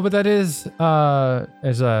 no, but that is, she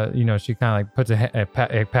kind of like puts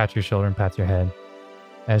a pat your shoulder and pats your head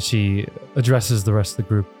as she addresses the rest of the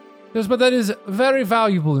group. Goes, but that is very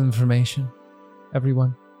valuable information,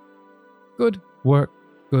 everyone. Good work.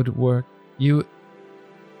 You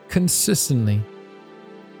consistently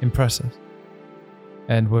impress us.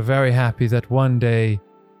 And we're very happy that one day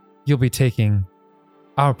you'll be taking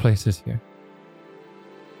our places here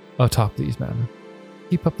atop these mammoths.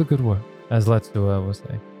 Keep up the good work, as Letsua will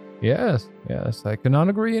say. Yes, I cannot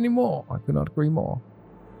agree anymore. I could not agree more.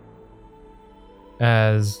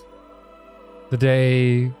 As the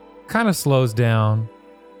day kind of slows down,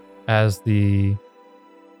 as the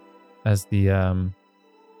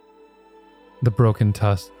Broken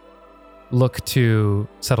Tusk look to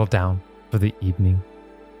settle down for the evening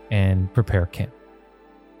and prepare camp.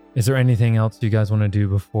 Is there anything else you guys want to do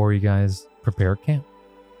before you guys prepare camp?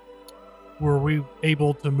 Were we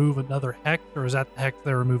able to move another hex, or is that the hex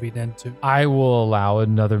they were moving into? I will allow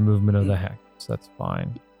another movement of the hex. That's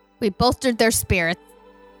fine. We bolstered their spirits.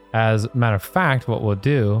 As a matter of fact, what we'll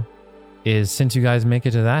do is, since you guys make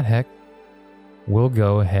it to that hex, we'll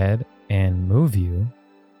go ahead and move you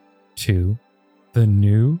to the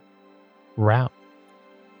new route.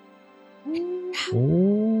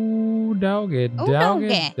 Oh, dog it.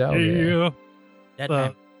 Yeah.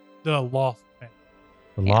 Dead The lost man.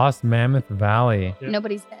 The Lost Mammoth Valley. Yep.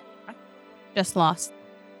 Nobody's dead. Just lost.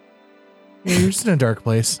 Yeah, you're just in a dark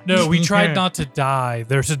place. No, we tried not to die.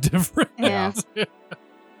 There's a difference. Yeah.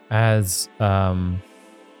 As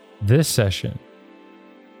this session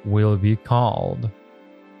will be called,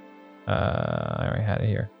 I already had it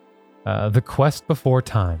here, The Quest Before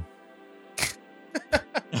Time.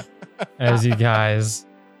 As you guys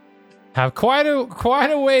have quite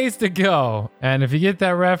a ways to go, and if you get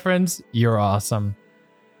that reference, you're awesome,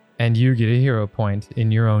 and you get a hero point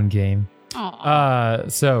in your own game.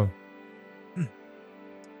 So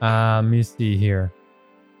let me see here.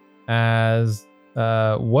 As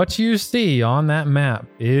what you see on that map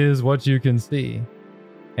is what you can see,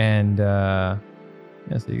 and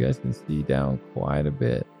Yeah, so you guys can see down quite a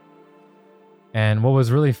bit. And what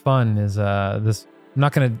was really fun is this. I'm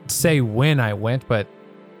not gonna say when I went, but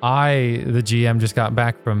the GM, just got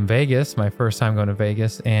back from Vegas, my first time going to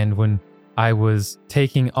Vegas, and when I was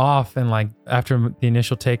taking off and like after the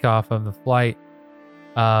initial takeoff of the flight,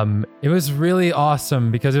 it was really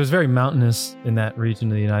awesome because it was very mountainous in that region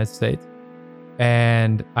of the United States.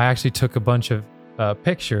 And I actually took a bunch of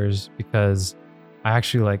pictures because I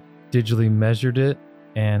actually like digitally measured it,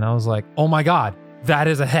 and I was like, oh my God, that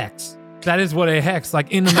is a hex. That is what a hex,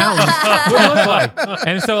 like in the mountains, would look like.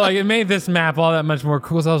 And so like it made this map all that much more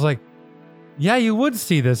cool. So I was like, yeah, you would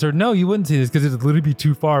see this, or no, you wouldn't see this because it would literally be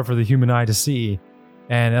too far for the human eye to see.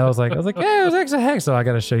 And I was like, yeah, it was a hex. So I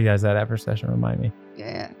got to show you guys that after session. Remind me.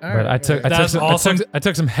 Yeah. But I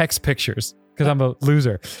took some hex pictures because I'm a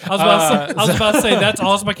loser. I was about to say that's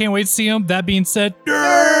awesome. I can't wait to see them. That being said,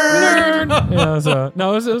 nerd.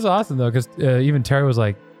 No, it was awesome though because even Terry was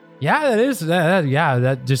like, yeah, that is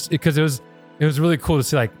that just because it was really cool to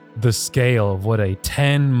see like the scale of what a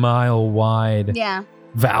 10-mile wide Yeah.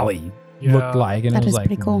 valley looked like, and That it was is like,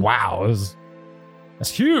 pretty cool. wow,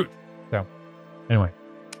 that's huge. So anyway,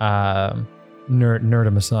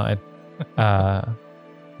 nerdum aside,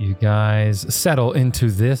 you guys settle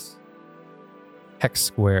into this hex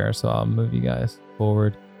square. So I'll move you guys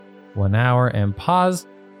forward 1 hour and pause.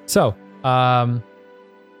 So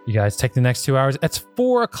you guys take the next 2 hours. It's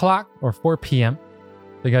 4 o'clock or 4 p.m.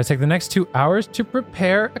 So you guys take the next 2 hours to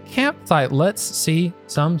prepare a campsite. Let's see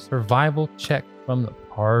some survival check from the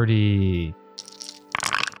party.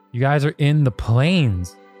 You guys are in the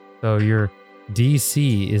plains. So your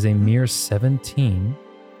DC is a mere 17.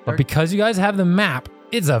 But because you guys have the map,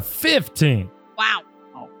 it's a 15. Wow.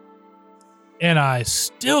 And I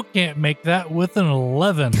still can't make that with an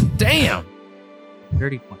 11. Damn.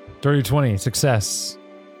 Dirty 20. Dirty 20, success.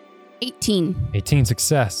 18. 18,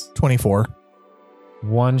 success. 24.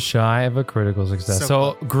 1 shy of a critical success.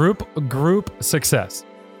 So group success.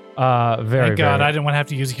 Very, Thank God very, I didn't want to have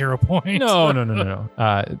to use hero points. No.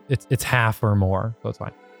 It's half or more, so it's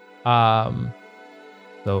fine.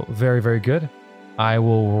 So very, very good. I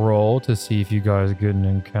will roll to see if you guys get an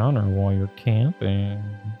encounter while you're camping.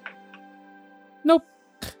 Nope.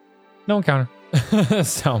 No encounter.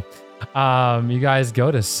 So, you guys go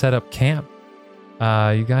to set up camp.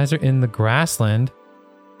 You guys are in the grassland.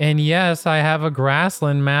 And yes, I have a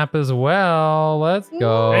grassland map as well. Let's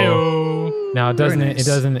go. Heyo. Now it Very doesn't nice. it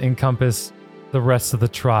doesn't encompass the rest of the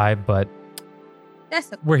tribe, but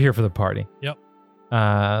That's we're here for the party. Yep.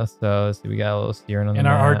 So let's see, we got a little steering on And the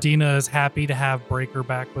our map. Ardina is happy to have Breaker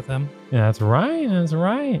back with him. Yeah, that's right. That's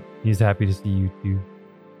right. He's happy to see you too.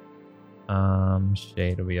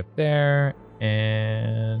 Shade will be up there.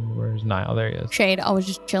 And where's Niall? There he is. Shade, I was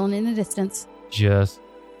just chilling in the distance. Just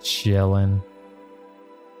chilling.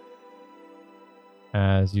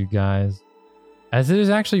 As you guys, as it is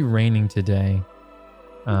actually raining today.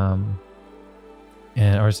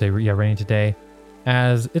 Raining today.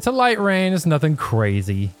 As it's a light rain, it's nothing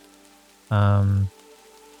crazy.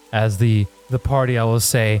 As the party, I will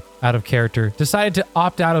say, out of character, decided to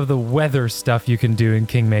opt out of the weather stuff you can do in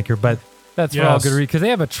Kingmaker, but that's for all Yes. good reason because they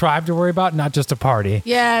have a tribe to worry about, not just a party.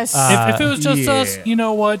 Yes. If it was just us, yeah. you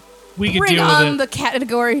know what? We could Bring deal on with it. the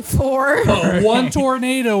category 4. But one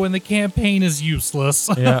tornado in the campaign is useless.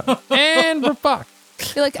 Yeah, and we're fucked.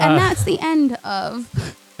 You're like, and that's the end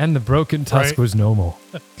of. And the broken tusk Right. was no more.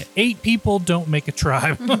 8 people don't make a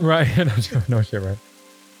tribe. Right. No shit, right.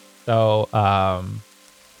 So,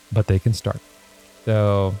 but they can start.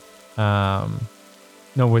 So,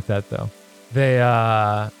 no, with that though, they,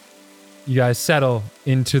 you guys settle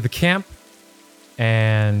into the camp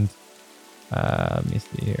and, let me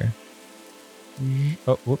see here.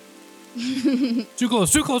 Oh, whoop. Too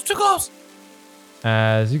close.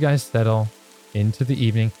 As you guys settle into the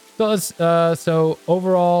evening. So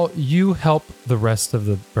overall, you help the rest of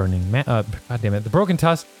the the Broken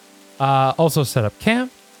Tusk also set up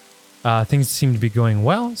camp. Things seem to be going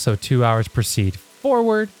well, so 2 hours proceed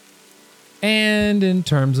forward. And in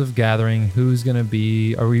terms of gathering, who's gonna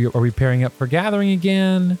be? Are we pairing up for gathering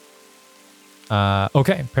again?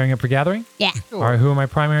 Okay, pairing up for gathering. Yeah. All right, who are my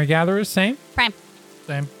primary gatherers? Same.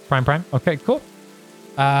 Same. Prime. Okay, cool.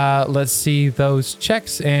 Let's see those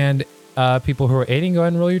checks and people who are aiding. Go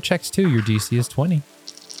ahead and roll your checks too. Your DC is 20.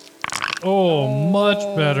 Oh, much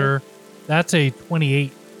better. That's a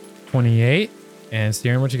 28. 28. And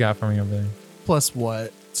Steering, what you got for me over there? Plus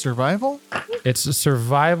what? Survival? It's a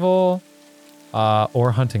survival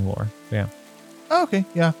or hunting lore. Yeah. Oh, okay,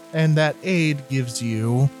 yeah. And that aid gives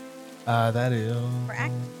you, that is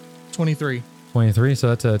Correct. 23. 23. So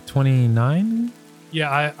that's a 29.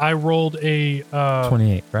 Yeah, I rolled a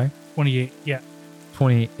 28, right? 28. Yeah.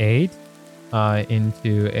 28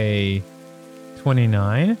 into a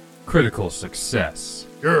 29. Critical success.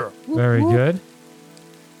 Very good.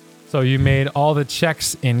 So you made all the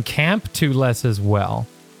checks in camp, 2 less as well.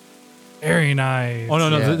 Very nice. Oh,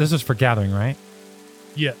 no. Yeah. This is for gathering, right?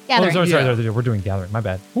 Yeah. Gathering. Oh, sorry. Yeah. We're doing gathering. My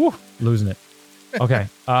bad. Whew, losing it. Okay.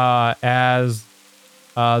 As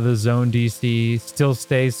the zone DC still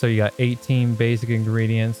stays, so you got 18 basic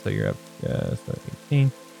ingredients. So you're up so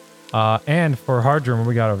 18. And for Hardrum, what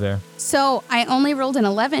we got over there? So I only rolled an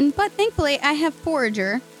 11, but thankfully I have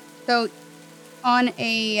Forager. So on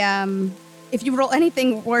a, if you roll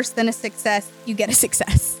anything worse than a success, you get a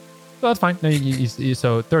success. So that's fine. No,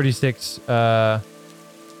 so 36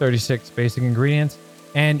 basic ingredients.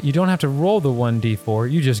 And you don't have to roll the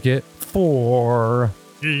 1d4. You just get 4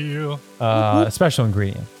 Yeah. special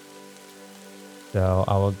ingredients. So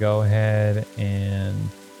I will go ahead and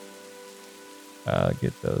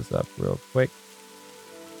get those up real quick.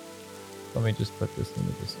 Let me just put this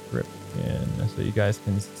into the script again so you guys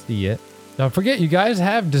can see it. Don't forget, you guys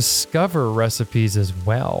have discover recipes as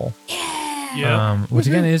well. Yeah. Which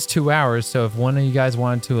again is 2 hours. So if one of you guys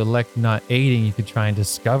wanted to elect not aiding, you could try and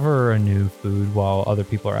discover a new food while other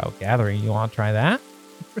people are out gathering. You want to try that?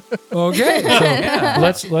 Okay.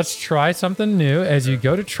 So let's try something new as you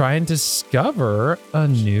go to try and discover a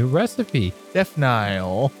new recipe. Death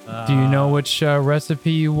Nile. Do you know which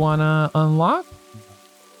recipe you want to unlock?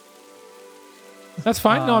 That's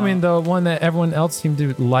fine. No, I mean, the one that everyone else seemed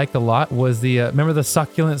to like a lot was the, remember the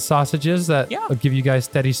succulent sausages that give you guys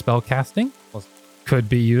steady spell casting? Could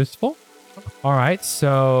be useful. All right,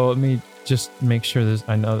 so let me just make sure this,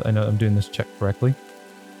 I know I'm doing this check correctly.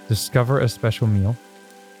 Discover a special meal.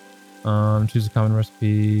 Choose a common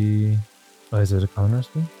recipe. Oh, is it a common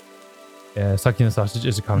recipe? Yeah, succulent sausage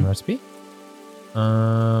is a common recipe.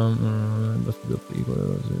 Let's do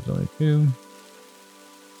there's only 2.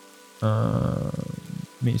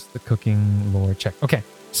 Meets the cooking lore check. Okay,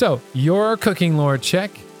 so your cooking lore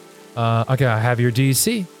check. Okay, I have your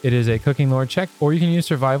DC. It is a cooking lore check, or you can use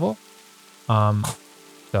survival.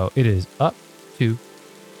 So it is up to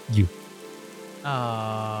you.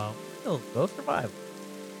 We'll go survival.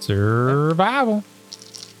 Survival.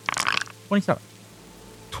 27.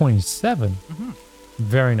 27.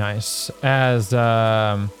 Very nice. As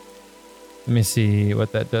let me see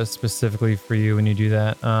what that does specifically for you when you do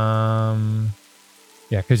that.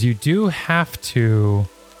 Yeah, because you do have to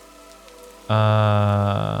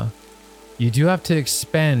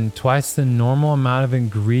expend twice the normal amount of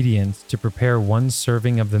ingredients to prepare 1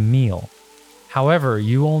 serving of the meal. However,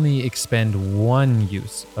 you only expend 1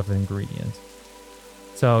 use of ingredients.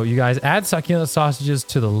 So you guys add succulent sausages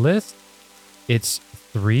to the list. It's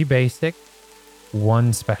 3 basic,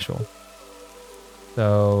 1 special.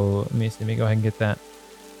 So let me go ahead and get that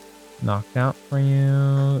knocked out for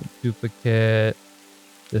you. Duplicate.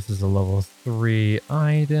 This is a level 3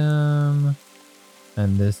 item.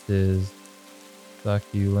 And this is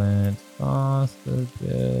succulent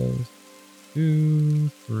sausages. 2,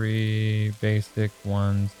 3 basic,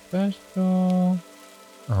 1 special.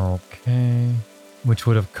 Okay. Which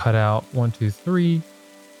would have cut out 1, 2, 3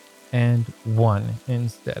 and 1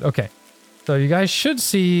 instead. Okay. So you guys should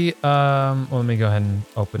see, well, let me go ahead and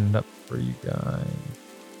open it up for you guys.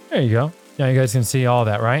 There you go. Now you guys can see all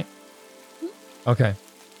that, right? Okay.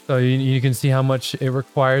 So you can see how much it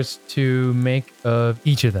requires to make of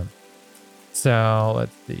each of them. So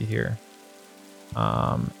let's see here.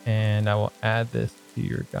 And I will add this to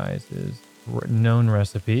your guys' known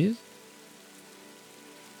recipes.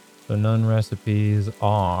 So known recipes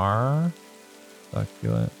are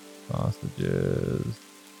succulent sausages.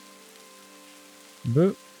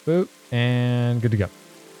 Boop, boop, and good to go.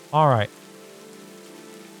 All right.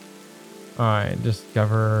 All right,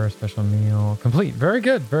 discover special meal complete. Very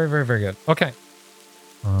good. Very, very, very good. Okay.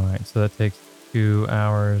 All right, so that takes 2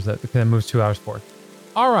 hours. That moves 2 hours forward.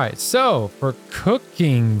 All right, so for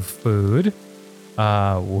cooking food,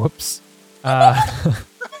 whoops. That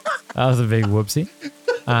was a big whoopsie.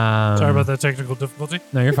 Sorry about that technical difficulty.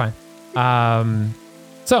 No, you're fine.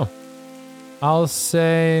 So I'll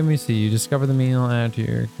say, let me see. You discover the meal, add to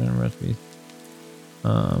your recipes.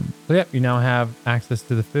 So yep, you now have access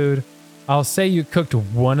to the food. I'll say you cooked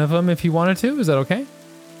 1 of them if you wanted to. Is that okay?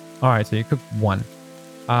 All right, so you cooked 1.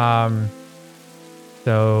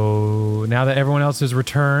 So now that everyone else has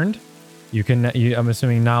returned, you can. I'm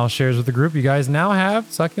assuming Niall shares with the group. You guys now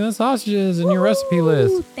have succulent sausages in your recipe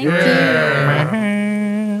list. Thank you.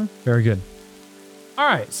 Very good. All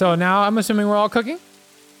right, so now I'm assuming we're all cooking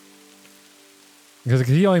because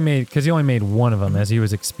he only made 1 of them as he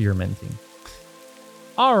was experimenting.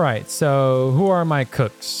 All right. So who are my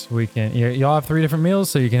cooks? Y'all have 3 different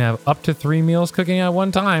meals, so you can have up to 3 meals cooking at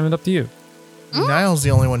one time. It's up to you. Niall's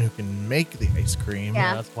the only one who can make the ice cream.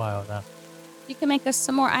 Yeah. That's wild. You can make us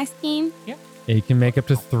some more ice cream. Yeah, you can make up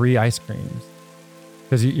to 3 ice creams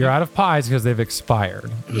because you're out of pies because they've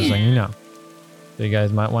expired. Just so you know. So you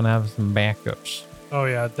guys might want to have some backups. Oh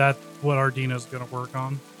yeah, that's what Ardina's gonna work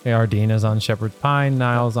on. Okay, Ardina's on shepherd's pie.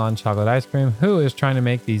 Niall's on chocolate ice cream. Who is trying to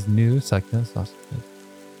make these new succulent sausages?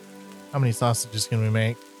 How many sausages can we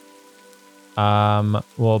make?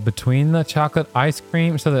 Well, between the chocolate ice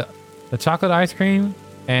cream, so the chocolate ice cream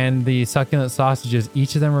and the succulent sausages,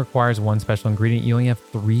 each of them requires 1 special ingredient. You only have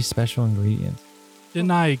 3 special ingredients.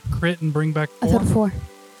 Didn't I crit and bring back 4? I thought 4.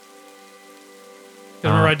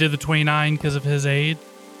 Remember I did the 29 because of his aid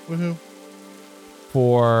Woohoo.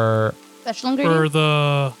 For Special for ingredient.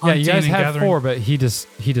 the yeah, you hunting guys and had gathering. 4, but he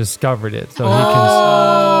discovered it, so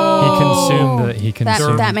Oh. he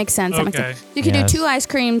consumed. That makes sense. That makes Okay. sense. You can Yes. do 2 ice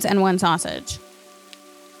creams and 1 sausage.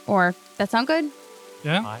 Or that sound good?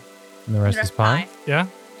 Yeah, And the rest is pie. yeah.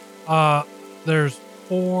 There's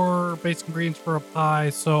 4 basic ingredients for a pie,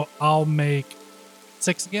 so I'll make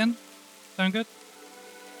 6 again. Sound good?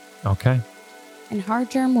 Okay. And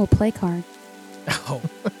Hard Germ will play card. Oh,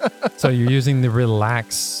 So you're using the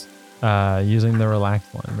relax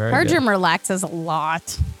one. Very Hard good. Germ relaxes a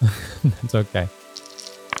lot. It's okay.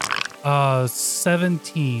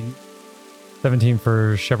 17. 17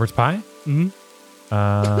 for shepherd's pie. Mm-hmm.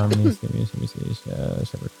 Let me see.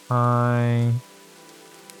 Shepherd's pie.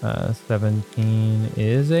 17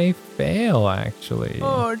 is a fail, actually.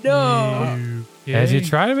 oh no. As you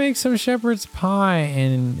try to make some shepherd's pie,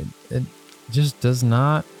 and it just does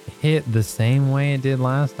not hit the same way it did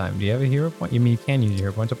last time. Do you have a hero point? You can use your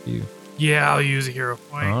hero points. Up to you. Yeah, I'll use a hero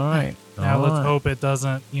point. All right. Now all let's right. hope it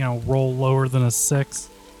doesn't, roll lower than a 6.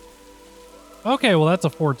 Okay, well that's a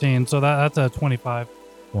 14, so that's a 25.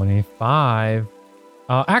 25.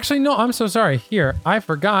 Actually, no, I'm so sorry. Here, I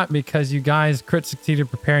forgot because you guys crit succeeded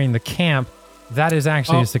preparing the camp. That is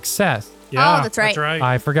actually Oh. a success. Yeah, that's right.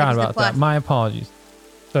 I forgot Extra about plus. that. My apologies.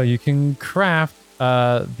 So you can craft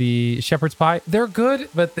the shepherd's pie. They're good,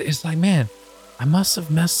 but it's like, man, I must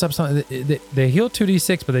have messed up something. They heal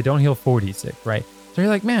 2d6, but they don't heal 4d6, right? So you're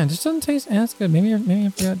like, man, this doesn't taste. That's good. Maybe I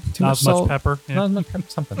forgot too Not much as much salt. pepper. Yeah. Not as much pepper.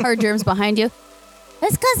 Something. Hard Germ's behind you.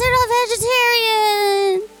 It's because they're not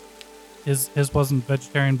vegetarian. His wasn't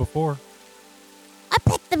vegetarian before. I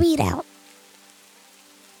picked the meat out.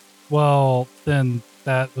 Well, then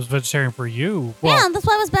that was vegetarian for you. Well, Yeah, that's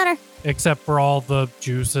why it was better. except for all the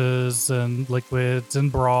juices and liquids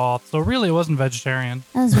and broth. So really, it wasn't vegetarian.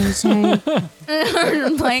 That was vegetarian.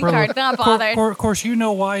 Playing For- cards, not bothered. Of course, you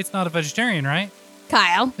know why it's not a vegetarian, right?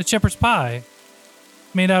 Kyle. It's shepherd's pie,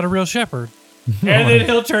 made out of real shepherd. And then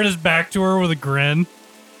he'll turn his back to her with a grin.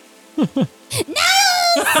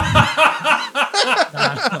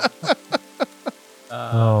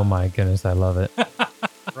 Oh my goodness, I love it.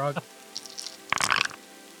 Frog.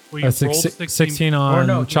 Well, you That's rolled 16 on Or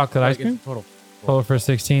no, chocolate ice cream. Total. Total for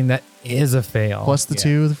 16. That is a fail. Plus the Yeah.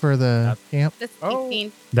 2 for the camp. That's Oh.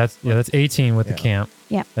 18. That's 18 with the Yeah. camp.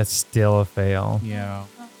 Yeah. That's still a fail. Yeah.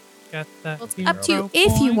 Got that Well, it's up to you hero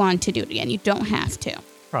if you point. want to do it again. You don't have to.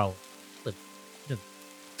 Probably.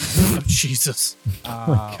 Oh, Jesus.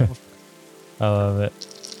 I love it.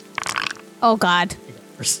 Oh, God.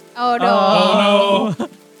 Oh, no. Oh,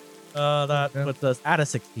 no. That puts us at a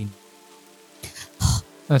 16.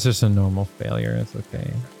 That's just a normal failure. It's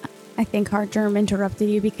okay. I think Hard Germ interrupted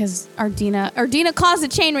you because Ardina caused a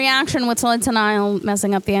chain reaction with Niall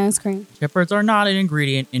messing up the ice cream. Shepherds are not an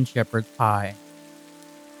ingredient in shepherd's pie.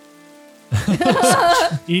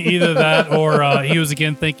 Either that or he was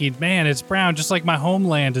again thinking, man, it's brown just like my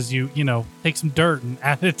homeland as you take some dirt and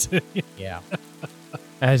add it to it. Yeah.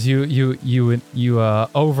 As you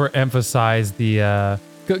overemphasize the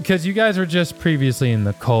because you guys were just previously in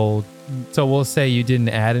the cold, so we'll say you didn't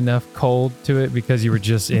add enough cold to it because you were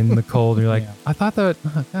just in the cold. You're like, Yeah. I thought that.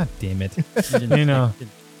 Oh, God damn it! You know.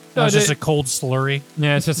 That was So just it- a cold slurry.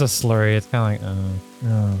 Yeah, it's just a slurry. It's kind of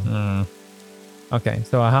like, Okay,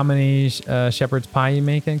 so how many shepherd's pie you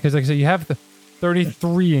making? Because like I said, you have the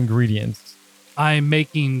 33 ingredients. I'm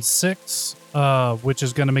making 6, which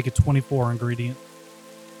is going to make it 24 ingredients.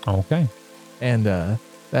 Okay. And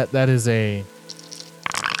that is a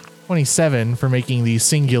 27 for making the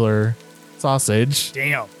singular sausage.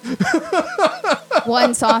 Damn.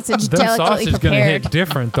 One sausage Them delicately sausage gonna prepared. hit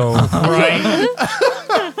different though. Right.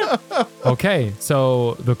 Okay,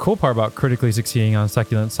 so the cool part about critically succeeding on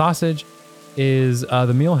succulent sausage is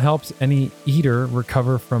the meal helps any eater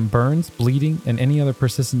recover from burns, bleeding, and any other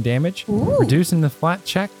persistent damage, reducing the flat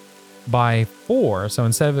check by 4. So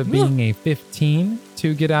instead of it being a 15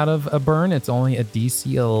 to get out of a burn, it's only a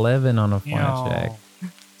DC 11 on a fire check.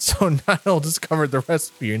 So Niall discovered the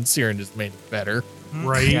recipe and Siren just made it better.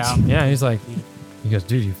 Right. Yeah. Yeah, he's like, he goes,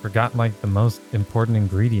 dude, you forgot like the most important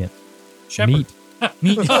ingredient. Shepherd. Meat.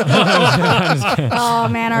 I'm just kidding. Oh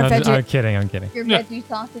man, our I'm kidding. I'm kidding. your veggie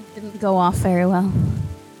sausage didn't go off very well.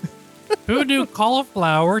 Who knew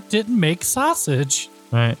cauliflower didn't make sausage?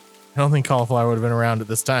 All right. I don't think cauliflower would have been around at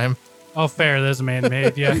this time. Oh, fair. There's a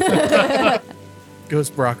man-made. Yeah.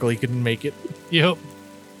 Ghost broccoli couldn't make it. Yep.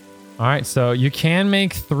 All right. So you can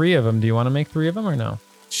make 3 of them. Do you want to make 3 of them or no?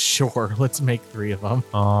 Sure, let's make 3 of them.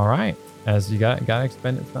 All right. As you gotta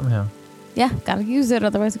expend it somehow. Yeah, gotta use it,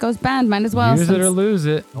 otherwise it goes bad. Might as well. Use it or since- lose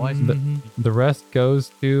it. The rest goes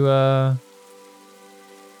to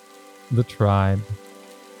the tribe.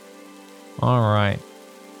 All right.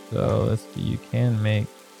 So let's see. You can make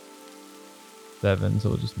 7, so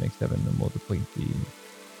we'll just make 7 and we'll deplete these.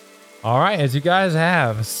 All right. As you guys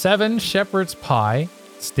have 7 shepherd's pie,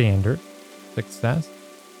 standard, success,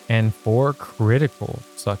 and 4 critical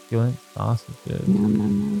succulent sausages. Nom,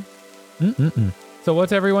 nom, nom. Mm-mm-mm. So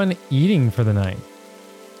what's everyone eating for the night?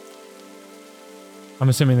 I'm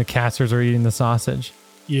assuming the casters are eating the sausage.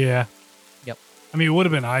 Yeah. Yep. I mean, it would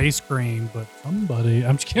have been ice cream, but somebody.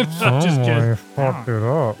 I'm just kidding. I'm just kidding. Fucked it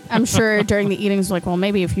up. I'm sure during the eatings, like, well,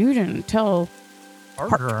 maybe if you didn't tell.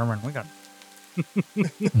 Our German, we got.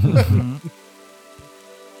 A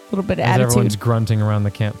little bit of As everyone's attitude. grunting around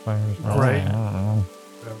the campfires. Right.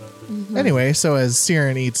 Mhm. Anyway, so as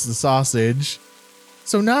Siren eats the sausage,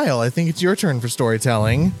 so Niall, I think it's your turn for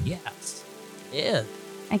storytelling. Yes. Yeah.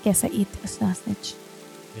 I guess I eat the sausage.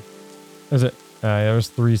 Is it? There was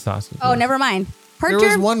 3 sausages. Oh, never mind. There was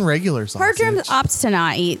Hardgerm one regular sausage. opts to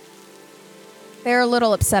not eat. They're a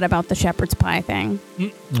little upset about the shepherd's pie thing.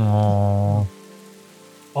 Aww.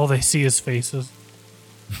 All they see is faces.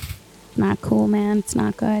 Not cool, man. It's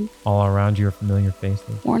not good. All around you are familiar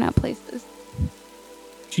faces. Worn out places.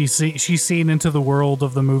 She's seen into the world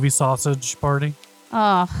of the movie Sausage Party.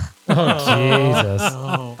 Oh,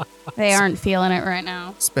 Oh, Jesus. they aren't feeling it right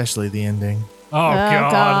now. Especially the ending. Oh,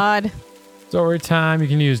 God. Story time. You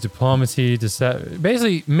can use diplomacy to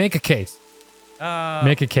basically make a case.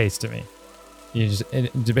 Make a case to me. You just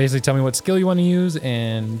to basically tell me what skill you want to use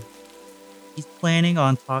and. He's planning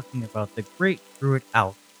on talking about the great druid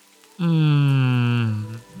Alf.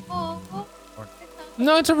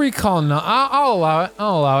 No, it's a recall. No, I'll allow it.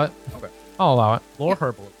 Okay. I'll allow it. Lore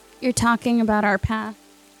herbalist. You're talking about our path.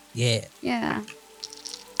 Yeah. Yeah.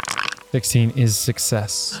 16 is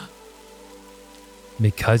success.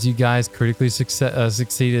 Because you guys critically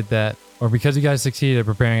succeeded that, or because you guys succeeded at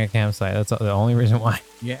preparing a campsite. That's the only reason why.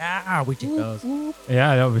 Yeah, we did those.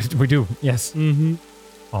 Yeah, no, we do. Yes. Mm-hmm.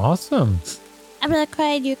 Awesome. I'm not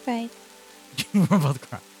crying, you cried. We're both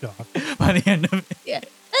crying. God. By the end of it.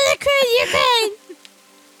 I'm not crying, you cried.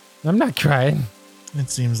 I'm not crying. It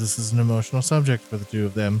seems this is an emotional subject for the two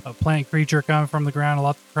of them. A plant creature coming from the ground, a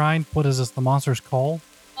lot of crying. What is this? The monster's call?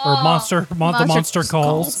 Or the monster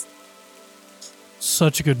calls.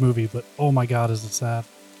 Such a good movie, but oh my God, is it sad.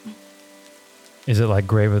 Is it like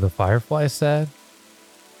Grave of the Fireflies sad?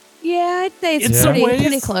 Yeah, I'd say it's In some pretty, ways-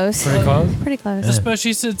 pretty close. Pretty close? Pretty close. Yeah.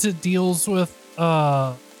 Especially since it deals with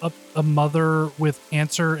a mother with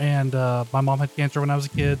cancer, and my mom had cancer when I was a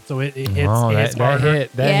kid, so it hits, Oh, it hits that harder.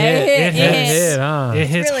 hit. That Yeah, hit. it hits. Huh? It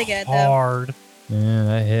hits really good, though. hard. Yeah,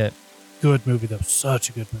 that hit. Good movie, though. Such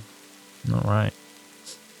a good movie. All right.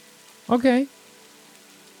 Okay.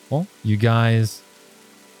 Well, you guys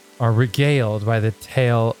are regaled by the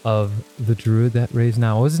tale of the druid that raised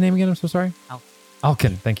Nile. What was his name again? I'm so sorry.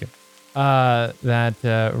 Alkin. Thank you.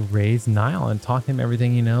 That raised Nile and taught him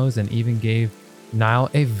everything he knows, and even gave Nile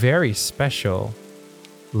a very special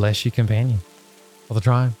Leshy companion for the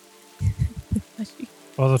tribe.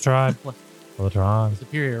 For the tribe. For the tribe.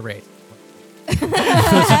 Superior race.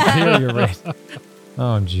 Superior race.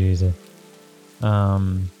 Oh, Jesus.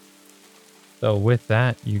 So with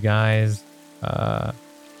that, you guys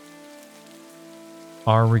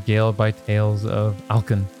are regaled by tales of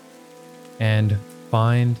Alkin and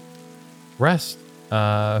find Rest,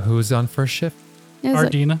 who is on first shift. Is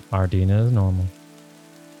it- Ardina. Ardina is normal.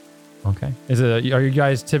 Okay. Are you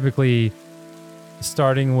guys typically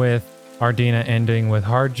starting with Ardina, ending with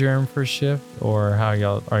Hardgerm for shift, or how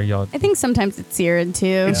are y'all? I think sometimes it's Siren too.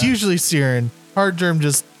 It's usually Siren. Hardgerm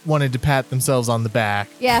just wanted to pat themselves on the back.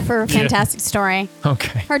 Yeah, for a fantastic story.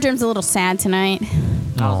 Okay. Hardgerm's a little sad tonight.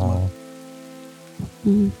 Oh.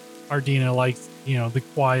 Ardina likes, the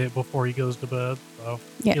quiet before he goes to bed, so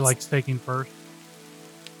Yes. he likes taking first.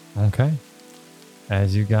 Okay.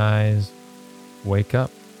 As you guys wake up,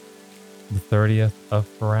 the 30th of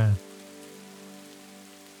Farath.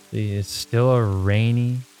 It's still a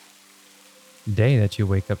rainy day that you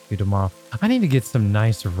wake up to tomorrow. I need to get some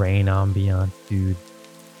nice rain ambiance, dude.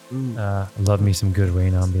 I love me some good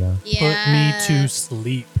rain ambiance. Put me to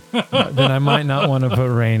sleep. Then I might not want to put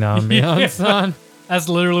rain ambiance on. That's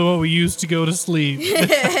literally what we use to go to sleep.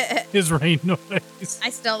 Is rain noise. I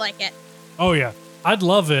still like it. Oh yeah, I'd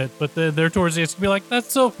love it, but they're towards the end to be like,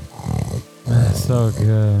 that's so. That's so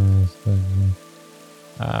good. So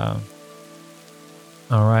good.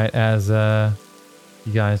 All right, as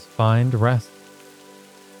you guys find rest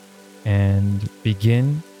and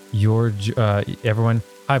begin your everyone.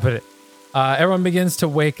 I put it. Everyone begins to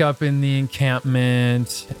wake up in the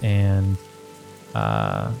encampment and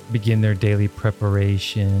begin their daily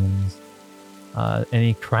preparations.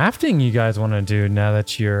 Any crafting you guys want to do now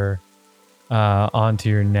that you're on to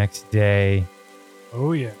your next day?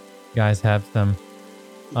 Oh yeah. You guys have some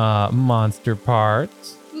monster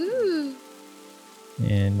parts Ooh.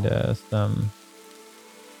 and some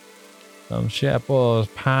shepherd's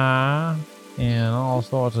pie and all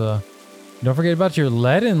sorts of. Don't forget about your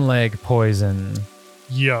lead and leg poison.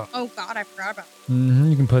 Yeah. Oh God, I forgot about.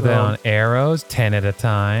 You can put that Well- on arrows, 10 at a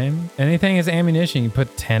time. Anything is ammunition, you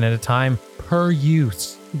put 10 at a time per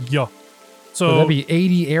use. Yeah. So that'd be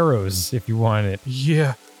 80 arrows if you want it.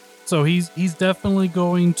 Yeah. So he's definitely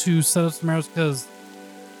going to set up some arrows because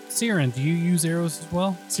Siren, do you use arrows as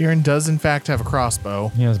well? Siren does in fact have a crossbow.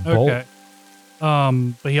 He has bolt. Okay.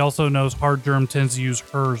 But he also knows Hard Germ tends to use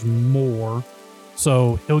hers more.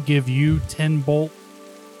 So he'll give you 10 bolt,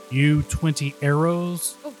 you 20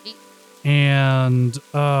 arrows, Oh, geez. and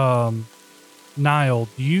Niall,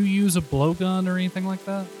 do you use a blowgun or anything like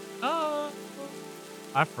that?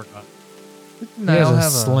 I forgot. He has I'll a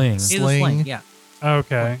have sling. He's a sling, yeah.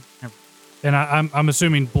 Okay. And I'm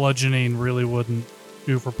assuming bludgeoning really wouldn't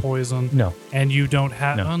do for poison. No. And you don't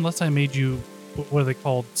have, No. unless I made you, what are they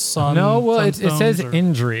called? Sun. No, well, it says sunstones or-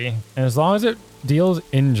 injury. And as long as it deals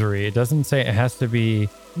injury, it doesn't say it has to be.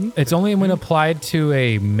 It's only when applied to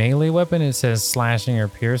a melee weapon, it says slashing or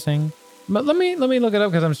piercing. But let me look it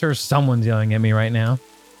up because I'm sure someone's yelling at me right now.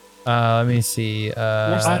 Let me see.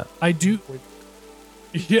 I do.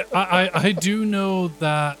 Yeah, I do know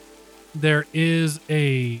that there is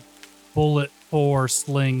a bullet for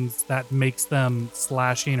slings that makes them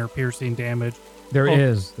slashing or piercing damage. There Oh,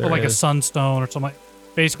 is. Or like a sunstone or something.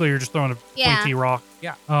 Basically, you're just throwing a Yeah. pointy rock.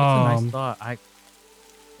 Yeah. That's a Um, nice thought.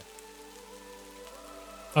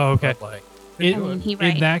 Oh, okay. Like, It- I mean, he in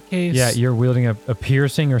right. that case, Yeah, you're wielding a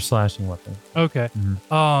piercing or slashing weapon. okay.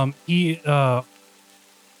 Mhm.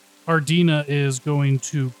 Ardina is going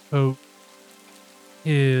to coat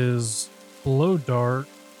his blow dart,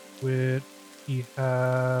 which he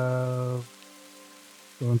have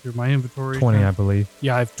going through my inventory. 20, I believe.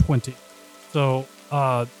 Yeah, I have 20. So,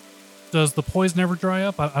 does the poison ever dry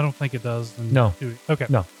up? I don't think it does. No. Okay.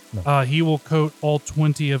 No. He will coat all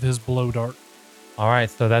 20 of his blow dart. All right,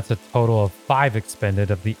 so that's a total of 5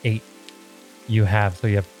 expended of the 8 you have. So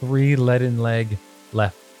you have 3 lead and leg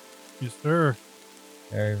left. Yes, sir.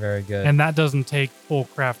 Very, very good. And that doesn't take full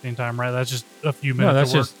crafting time, right? That's just a few no,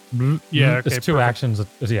 minutes. that's of work. just Yeah, It's okay, 2 perfect. actions.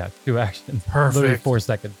 Yeah, 2 actions. Perfect. Literally 4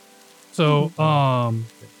 seconds. So,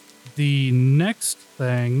 the next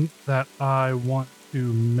thing that I want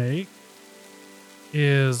to make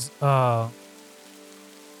is I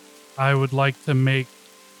would like to make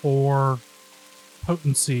 4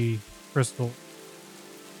 potency crystals.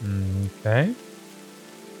 Okay.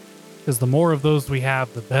 Because the more of those we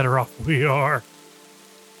have, the better off we are.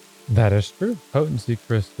 That is true. Potency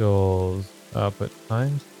crystals but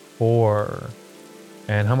times 4.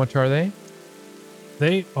 And how much are they?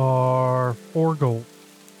 They are 4 gold.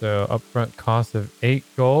 So upfront cost of 8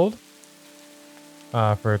 gold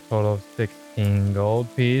for a total of 16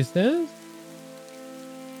 gold pieces.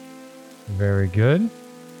 Very good.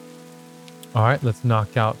 All right, let's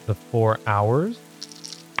knock out the 4 hours.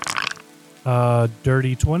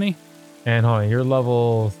 Dirty 20. And hold on, you're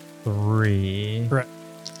level 3. Correct.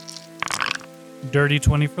 Dirty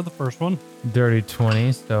 20 for the first one. Dirty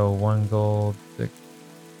 20, so 1 gold, 6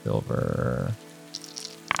 silver.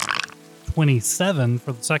 27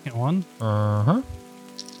 for the second one. Uh-huh.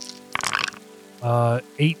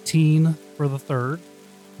 18 for the third.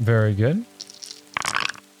 Very good.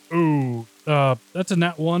 Ooh, that's a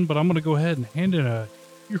nat 1, but I'm gonna go ahead and hand in a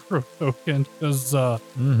hero token because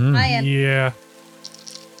Mm-hmm. I am. yeah.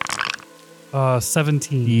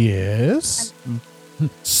 17. Yes.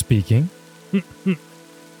 Speaking.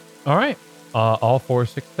 All right. All 4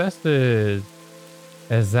 successes.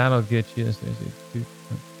 As that'll get you, this is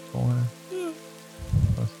 2.4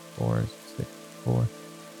 plus 4 is 6, 4.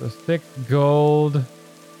 So 6 gold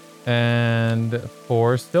and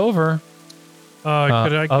 4 silver. Could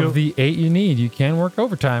I go? Of the 8 you need, you can work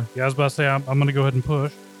overtime. Yeah, I was about to say I'm gonna go ahead and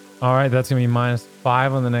push. All right, that's gonna be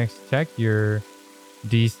 -5 on the next check. Your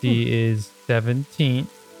DC is 17.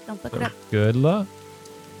 Don't book So it up. good luck.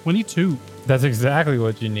 22. That's exactly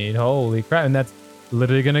what you need. Holy crap! And that's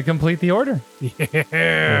literally gonna complete the order.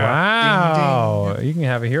 Yeah. Wow! You can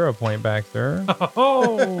have a hero point back, sir.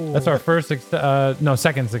 Oh. That's our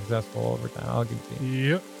second successful overtime. I'll give it to you.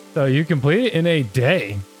 Yep. So you complete it in a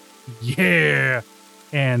day. Yeah.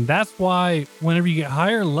 And that's why whenever you get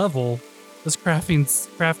higher level, this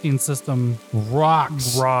crafting system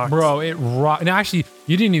Rocks, rocks. It rocks. Now, actually,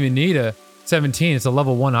 you didn't even need a 17. It's a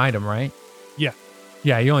level 1 item, right? Yeah.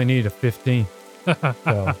 Yeah, you only needed a 15.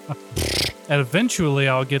 So, And eventually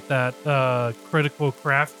I'll get that critical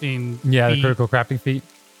crafting. yeah, the feat. critical crafting feat.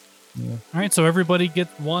 All right, so everybody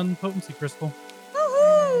gets 1 potency crystal.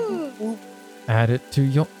 Add it to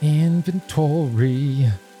your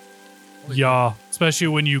inventory. Yeah, especially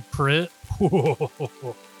when you crit.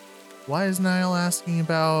 Why is Niall asking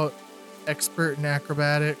about expert in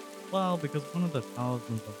acrobatic? Well, because one of the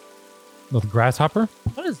thousands of With grasshopper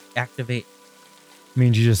what does activate?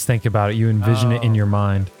 means you just think about it. You envision it in Oh. your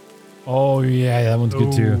mind. Oh yeah, that one's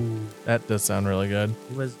good too. Ooh. That does sound really good.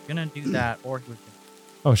 He was gonna do that, or he was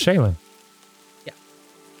gonna. Oh, Shaylin.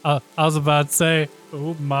 I was about to say,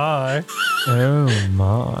 oh my. Oh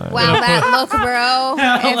my. Wow, that look, bro.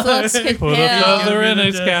 It looks good. Put a feather in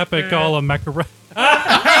his cap and call him macaroni.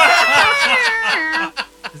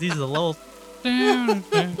 Because he's the lowest. Wham!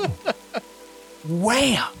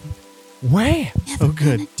 Wham! Oh,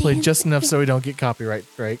 good. Played just enough so we don't get copyright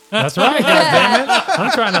strike. That's right, goddammit.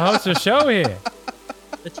 I'm trying to host a show here.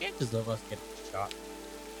 The chances of us getting shot.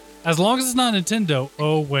 As long as it's not Nintendo.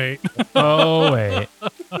 Oh, wait. Oh wait.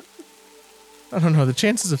 I don't know. The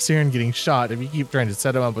chances of Siren getting shot if you keep trying to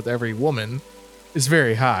set him up with every woman is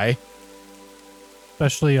very high.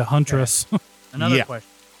 Especially a huntress. Another Yeah. question.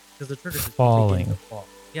 Because the trigger is Falling. beginning to fall.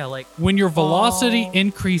 Yeah, like When your velocity Oh.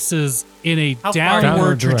 increases in a How far? downward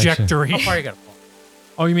Downward direction. trajectory. how far you gotta fall?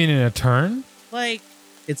 Oh, you mean in a turn? Like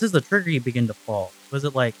it says the trigger you begin to fall. Was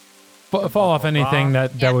it like Fall off anything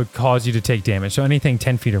that Yeah. would cause you to take damage. So anything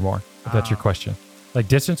 10 feet or more, if that's your Ah. question. Like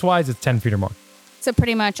distance wise, it's 10 feet or more. So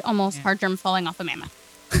pretty much almost Yeah. hard germ falling off a mammoth.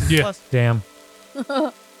 Yeah. plus Damn.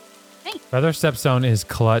 Hey. Feather Stepstone is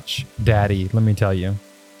clutch daddy, let me tell you.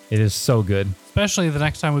 It is so good. Especially the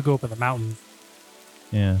next time we go up in the mountains.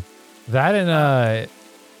 Yeah. That and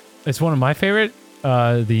it's one of my favorite,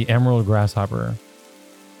 the Emerald Grasshopper.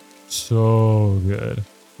 So good.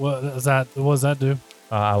 What does that do?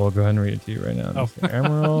 I will go ahead and read it to you right now. Oh.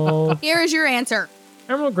 Emerald Here's your answer.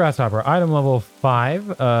 Emerald Grasshopper, item level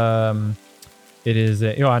 5. It is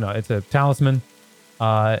I know it's a talisman.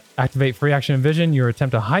 Activate free action and vision. You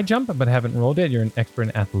attempt a high jump, but haven't rolled it. You're an expert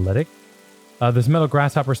in athletic. This metal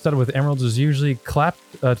grasshopper studded with emeralds is usually clapped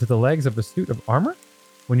to the legs of a suit of armor.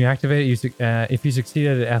 When you activate it, if you succeed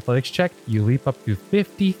at an athletics check, you leap up to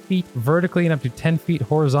 50 feet vertically and up to 10 feet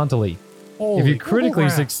horizontally. If you critically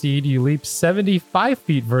succeed, you leap 75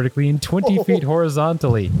 feet vertically and 20 feet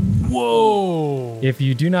horizontally. Whoa. If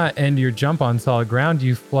you do not end your jump on solid ground,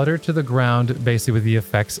 you flutter to the ground basically with the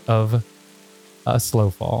effects of a slow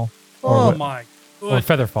fall Oh my or good.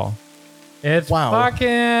 feather fall. It's Wow.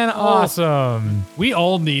 fucking awesome. We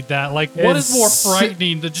all need that. Like, what is more It's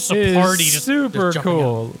frightening than just It a is party? Just super jumping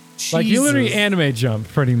cool. Like you literally Jesus. anime jump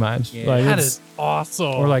pretty much. Yeah. Like That it's, is awesome.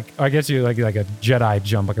 or like I guess you like a Jedi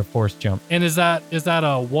jump, like a force jump. and is that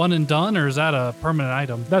a one and done or is that a permanent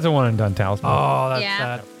item? That's a one and done talisman. Oh, that's Yeah.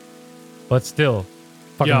 sad. But still,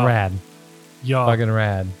 fucking Yeah. rad. Yeah. Fucking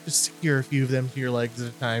rad. Just secure a few of them to your legs at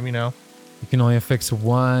a time, you know? You can only affix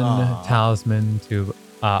one Aw. talisman to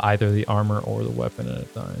either the armor or the weapon at a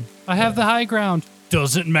time. I have the high ground.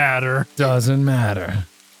 Doesn't matter. Doesn't matter.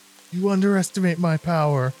 You underestimate my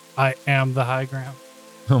power. I am the high ground.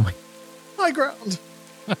 Oh my. High ground.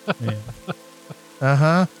 Man.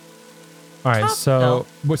 Uh-huh. All right. Top So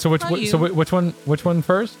which Not you. which one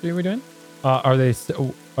first are we doing? Are they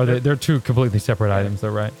they're two completely separate items though,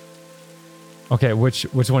 right? Okay. Which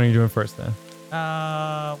one are you doing first then?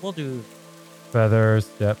 we'll do Feather,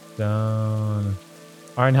 step down.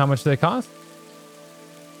 All right. And how much do they cost?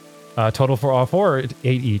 Total for all four, 8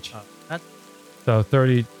 each. that's So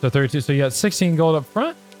 30, so 32. So you got 16 gold up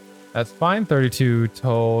front. That's fine. 32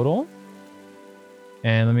 total.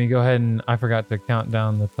 And let me go ahead and I forgot to count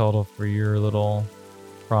down the total for your little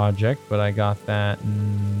project, but I got that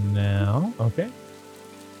now. Okay.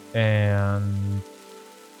 And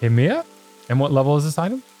hit me up. And what level is this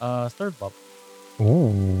item? third level.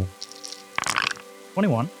 Ooh.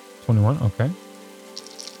 21. 21. Okay.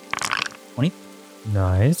 20.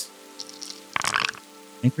 Nice.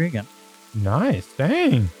 23 again. Nice.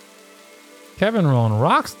 Dang. Kevin rolling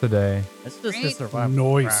rocks today. It's just Great. a survival.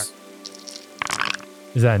 Noise.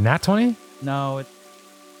 Is that a nat 20? No, it's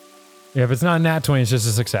Yeah, if it's not a nat 20, it's just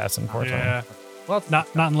a success, unfortunately. Yeah. well, it's Not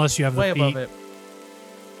unless you have way the feat. above it.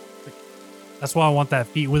 That's why I want that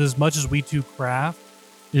feat. With as much as we two craft,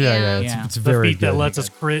 Yeah, Yeah. it's, Yeah. it's the very feat that good. lets us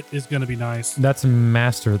crit is going to be nice. That's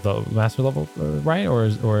master level, right? Or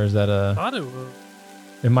is that a? Thought it was.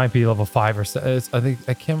 It might be level 5 or 6. I think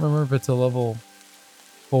I can't remember if it's a level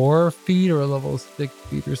 4 feet or a level 6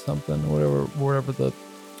 feet or something. Whatever the.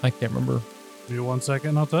 I can't remember. Give me 1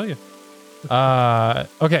 second, I'll tell you.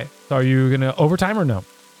 Okay. So are you gonna overtime or no?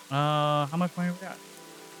 How much money we got?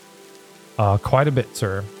 Quite a bit,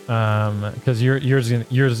 sir. Because yours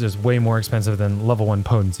is way more expensive than level 1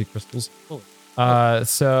 potency crystals. Cool.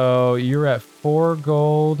 So you're at 4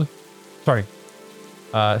 gold. Sorry,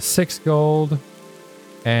 6 gold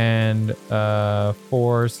and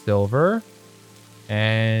 4 silver,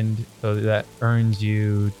 and so that earns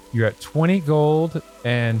you're at 20 gold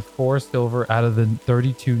and 4 silver out of the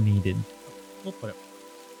 32 needed. We'll put it.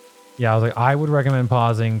 Yeah, I was like, I would recommend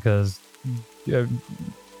pausing because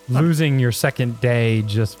losing your second day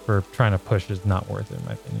just for trying to push is not worth it, in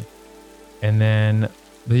my opinion. And then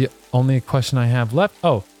the only question I have left.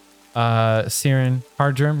 Siren,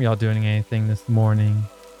 Hardgerm, y'all doing anything this morning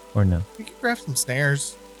or no? You can craft some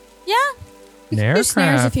snares. Yeah. We can Snare do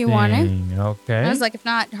snares if you want it. crafting, Okay. I was like, if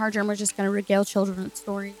not, Hardgerm was just going to regale children with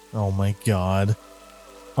stories. Oh my god.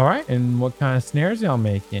 All right. And what kind of snares y'all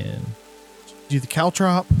making? Do the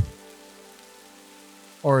caltrop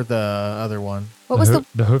or the other one? What was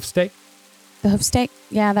the hoof steak? the hoof steak?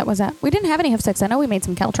 Yeah, that was that. We didn't have any hoof steaks. I know we made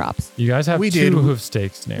some caltrops. You guys have We 2 did. hoof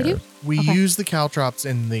steak snares. do? We Okay. use the caltrops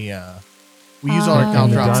in the we use all our In the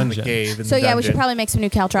caltrops in the dungeon. cave. In So the yeah, we should dungeon. probably make some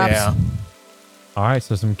new caltrops. Yeah. All right.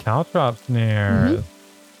 So some caltrop snares.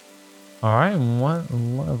 Mm-hmm. All right. And what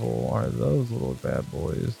level are those little bad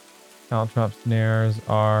boys? Caltrop snares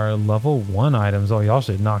are level 1 items. Oh, y'all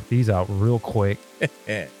should knock these out real quick.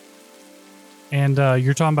 And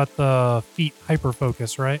you're talking about the feat hyper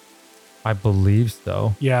focus, right? I believe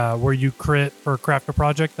so. Yeah, where you crit for craft a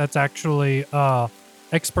project. That's actually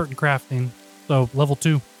expert in crafting. So level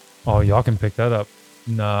 2. Oh, y'all can pick that up.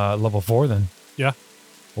 Level 4 then. Yeah.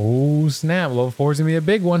 Oh, snap. Level 4 is going to be a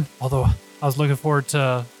big one. Although I was looking forward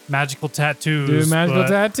to magical tattoos. Dude, magical but,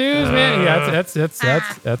 tattoos, man. Yeah, that's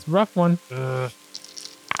a rough one.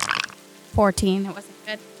 14. It wasn't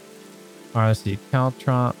good. All right, let's see.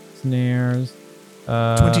 Caltrop snares.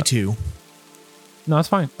 22. No, that's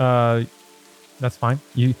fine. That's fine.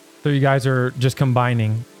 So you guys are just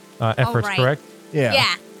combining efforts, right. correct?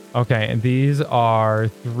 Yeah. Okay, and these are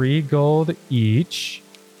 3 gold each.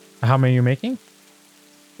 How many are you making?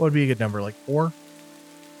 What would be a good number? Like 4?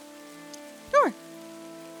 Sure.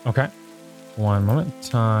 Okay. 1 moment.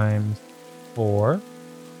 Times 4.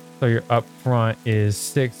 So your up front is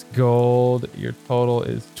 6 gold. Your total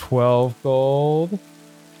is 12 gold.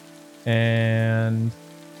 And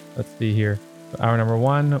let's see here. So hour number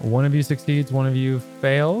 1 of you succeeds, 1 of you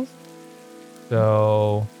fails.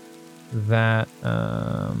 So that,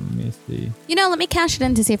 let me see. You know, let me cash it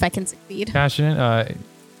in to see if I can succeed. Cash it in.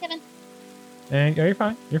 Kevin. And you're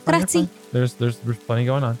fine. You're fine. You're Grazie. fine. There's plenty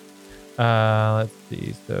going on. Let's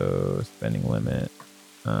see. So spending limit.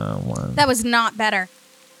 1. That was not better.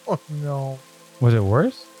 Oh no. Was it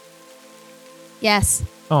worse? Yes.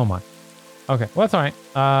 Oh my. Okay. Well, that's all right.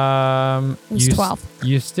 It was you 12.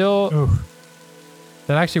 You still. Ooh.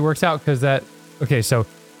 That actually works out because that. Okay, so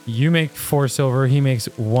you make 4 silver. He makes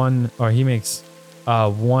 1, or he makes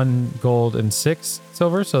 1 gold and 6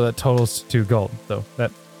 silver. So that totals 2 gold. So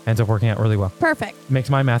that ends up working out really well. Perfect. Makes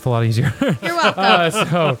my math a lot easier. You're welcome.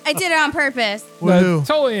 So I did it on purpose. Woohoo. that's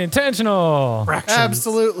totally intentional. Fractions.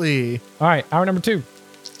 Absolutely. All right, hour number 2.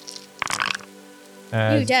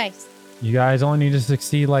 New dice. You guys only need to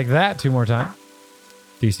succeed like that 2 more times.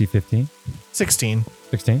 DC 15, 16.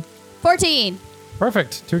 16. 14.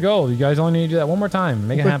 Perfect. 2 gold. You guys only need to do that 1 more time.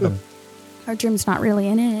 Make it happen. Hardgerm's not really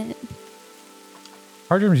in it.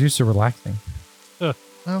 Hardgerm's used to relaxing.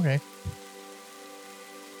 Okay.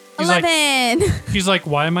 He's like- 11. She's like,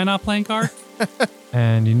 why am I not playing cards?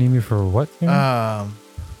 And you need me for what? Tim?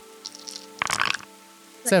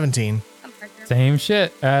 17. Same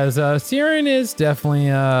shit. As Siren is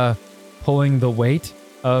definitely pulling the weight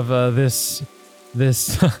of this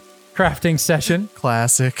crafting session.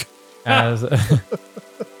 Classic. As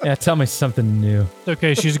yeah, tell me something new. It's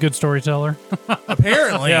okay. She's a good storyteller.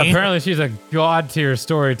 Apparently. Yeah, apparently she's a god tier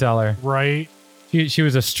storyteller. Right. She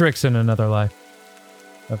was a Strix in another life.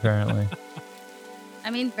 apparently. I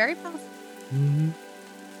mean, very possible.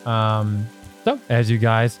 So as you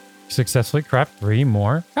guys successfully craft 3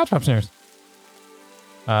 more caltrop snares.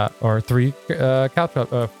 Or 3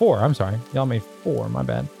 caltrop, 4, I'm sorry. Y'all made 4, my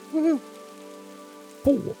bad.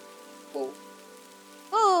 4.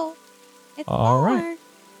 Oh, it's All right.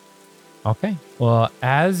 Okay. Well,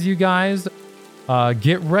 as you guys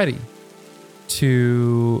get ready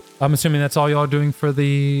to, I'm assuming that's all y'all doing for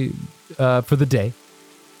the day.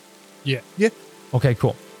 Yeah. Okay,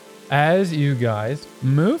 cool. As you guys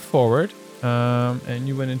move forward, and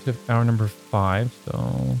you went into hour number 5,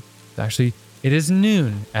 so actually it is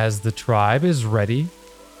noon as the tribe is ready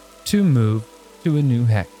to move to a new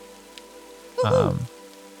hex.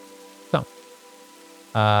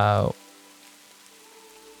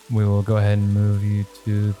 We will go ahead and move you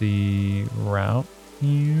to the route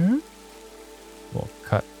here. We'll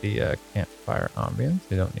cut the campfire ambience.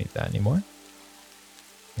 We don't need that anymore.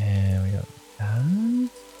 And we got that.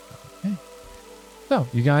 Okay. So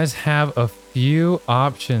you guys have a few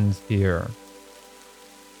options here.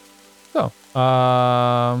 So,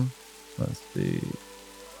 let's see.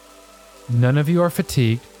 None of you are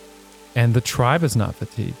fatigued, and the tribe is not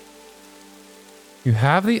fatigued. You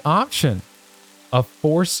have the option of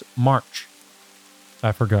force march.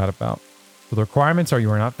 I forgot about. So the requirements are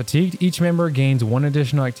you are not fatigued. Each member gains 1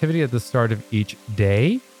 additional activity at the start of each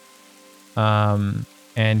day. And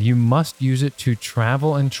you must use it to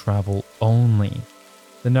travel and travel only.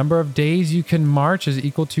 The number of days you can march is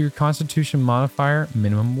equal to your constitution modifier,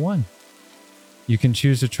 minimum 1. You can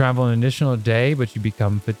choose to travel an additional day, but you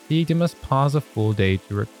become fatigued and must pause a full day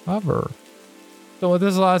to recover. So what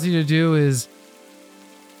this allows you to do is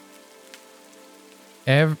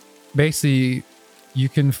basically you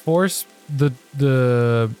can force the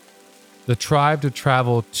tribe to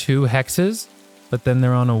travel 2 hexes, but then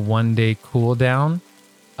they're on a 1-day cooldown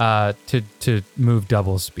to move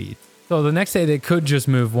double speed. So the next day they could just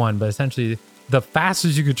move 1, but essentially the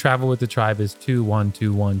fastest you could travel with the tribe is 2, 1,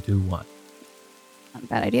 2, 1, 2, 1. Not a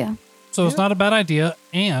bad idea. So it's not a bad idea,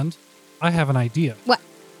 and I have an idea. What?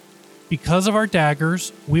 Because of our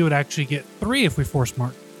daggers, we would actually get 3 if we force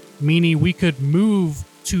march, meaning we could move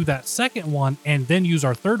to that second one and then use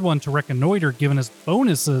our third one to reconnoiter, giving us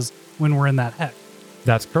bonuses when we're in that hex.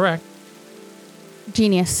 That's correct.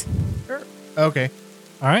 Genius. Okay.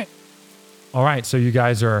 All right. All right, so you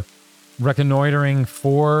guys are reconnoitering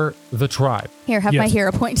for the tribe. Here, have my Yes.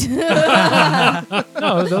 hero point.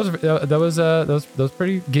 No, those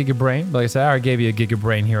pretty Giga Brain. Like I said, I already gave you a Giga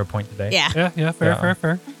Brain hero point today. Yeah,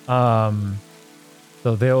 fair.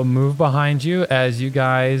 So they'll move behind you as you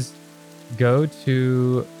guys go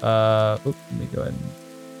to let me go ahead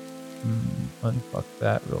and unfuck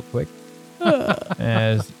that real quick.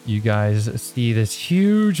 As you guys see this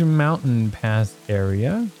huge mountain pass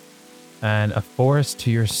area and a forest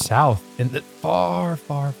to your south in the far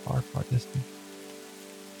distance.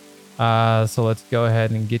 So let's go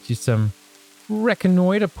ahead and get you some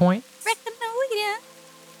reconnoiter points.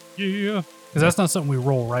 Yeah. Because that's not something we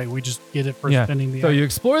roll, right? We just get it for Yeah. spending the. So you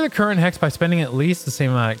explore the current hex by spending at least the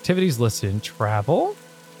same amount of activities listed in travel.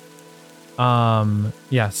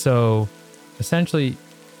 So essentially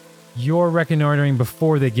you're reconnoitering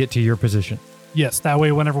before they get to your position. Yes, that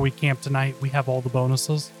way whenever we camp tonight, we have all the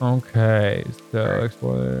bonuses. Okay. So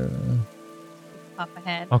explore. Up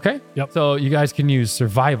ahead. Okay. Yep. So you guys can use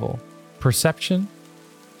survival, perception,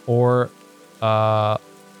 or an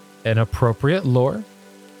appropriate lore.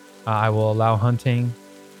 I will allow hunting.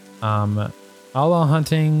 I'll allow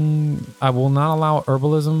hunting. I will not allow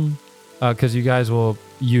herbalism because you guys will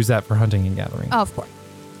use that for hunting and gathering. Oh, of course.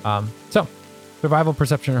 So survival,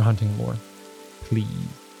 perception, or hunting lore, please.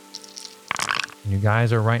 And you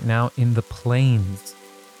guys are right now in the plains.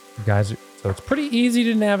 You guys are, so it's pretty easy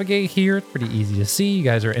to navigate here. It's pretty easy to see. You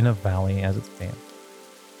guys are in a valley as it stands.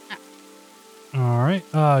 All right.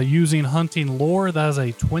 Using hunting lore, that is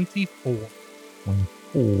a 24.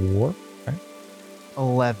 24. Okay.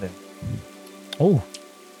 11. Oh,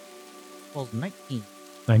 Well, 19.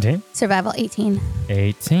 19. Survival 18.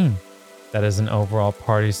 18. That is an overall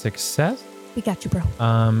party success. We got you, bro.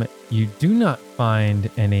 You do not find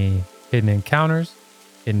any hidden encounters,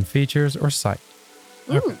 hidden features, or sights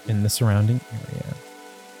Ooh. in the surrounding area.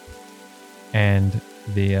 And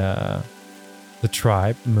the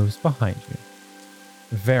tribe moves behind you.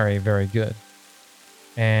 Very, very good.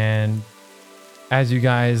 And as you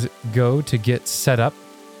guys go to get set up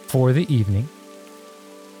for the evening,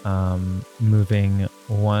 moving at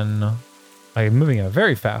a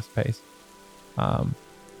very fast pace. Let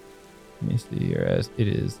me see here as it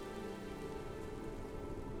is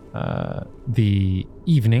the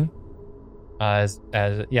evening. I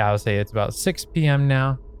would say it's about 6 p.m.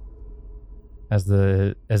 now. As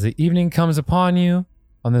the evening comes upon you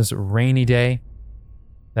on this rainy day,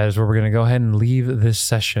 that is where we're going to go ahead and leave this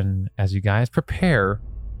session as you guys prepare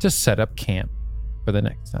to set up camp for the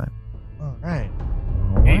next time. All right.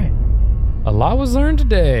 All right. A lot was learned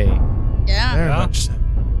today. Yeah. Very much so.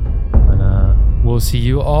 And we'll see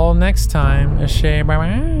you all next time.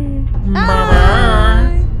 Bye-bye.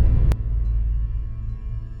 Bye.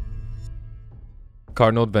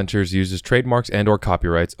 Cardinal Adventures uses trademarks and/or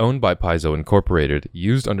copyrights owned by Paizo Incorporated,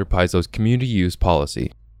 used under Paizo's community use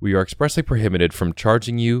policy. We are expressly prohibited from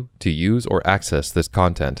charging you to use or access this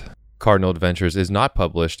content. Cardinal Adventures is not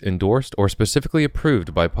published, endorsed, or specifically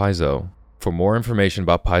approved by Paizo. For more information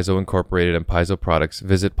about Paizo Incorporated and Paizo products,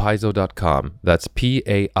 visit paizo.com. That's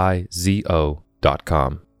Paizo.com.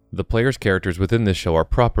 The player's characters within this show are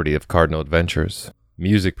property of Cardinal Adventures.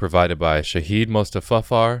 Music provided by Shahid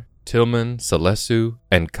Mostafafar, Tillman, Selesu,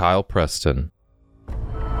 and Kyle Preston.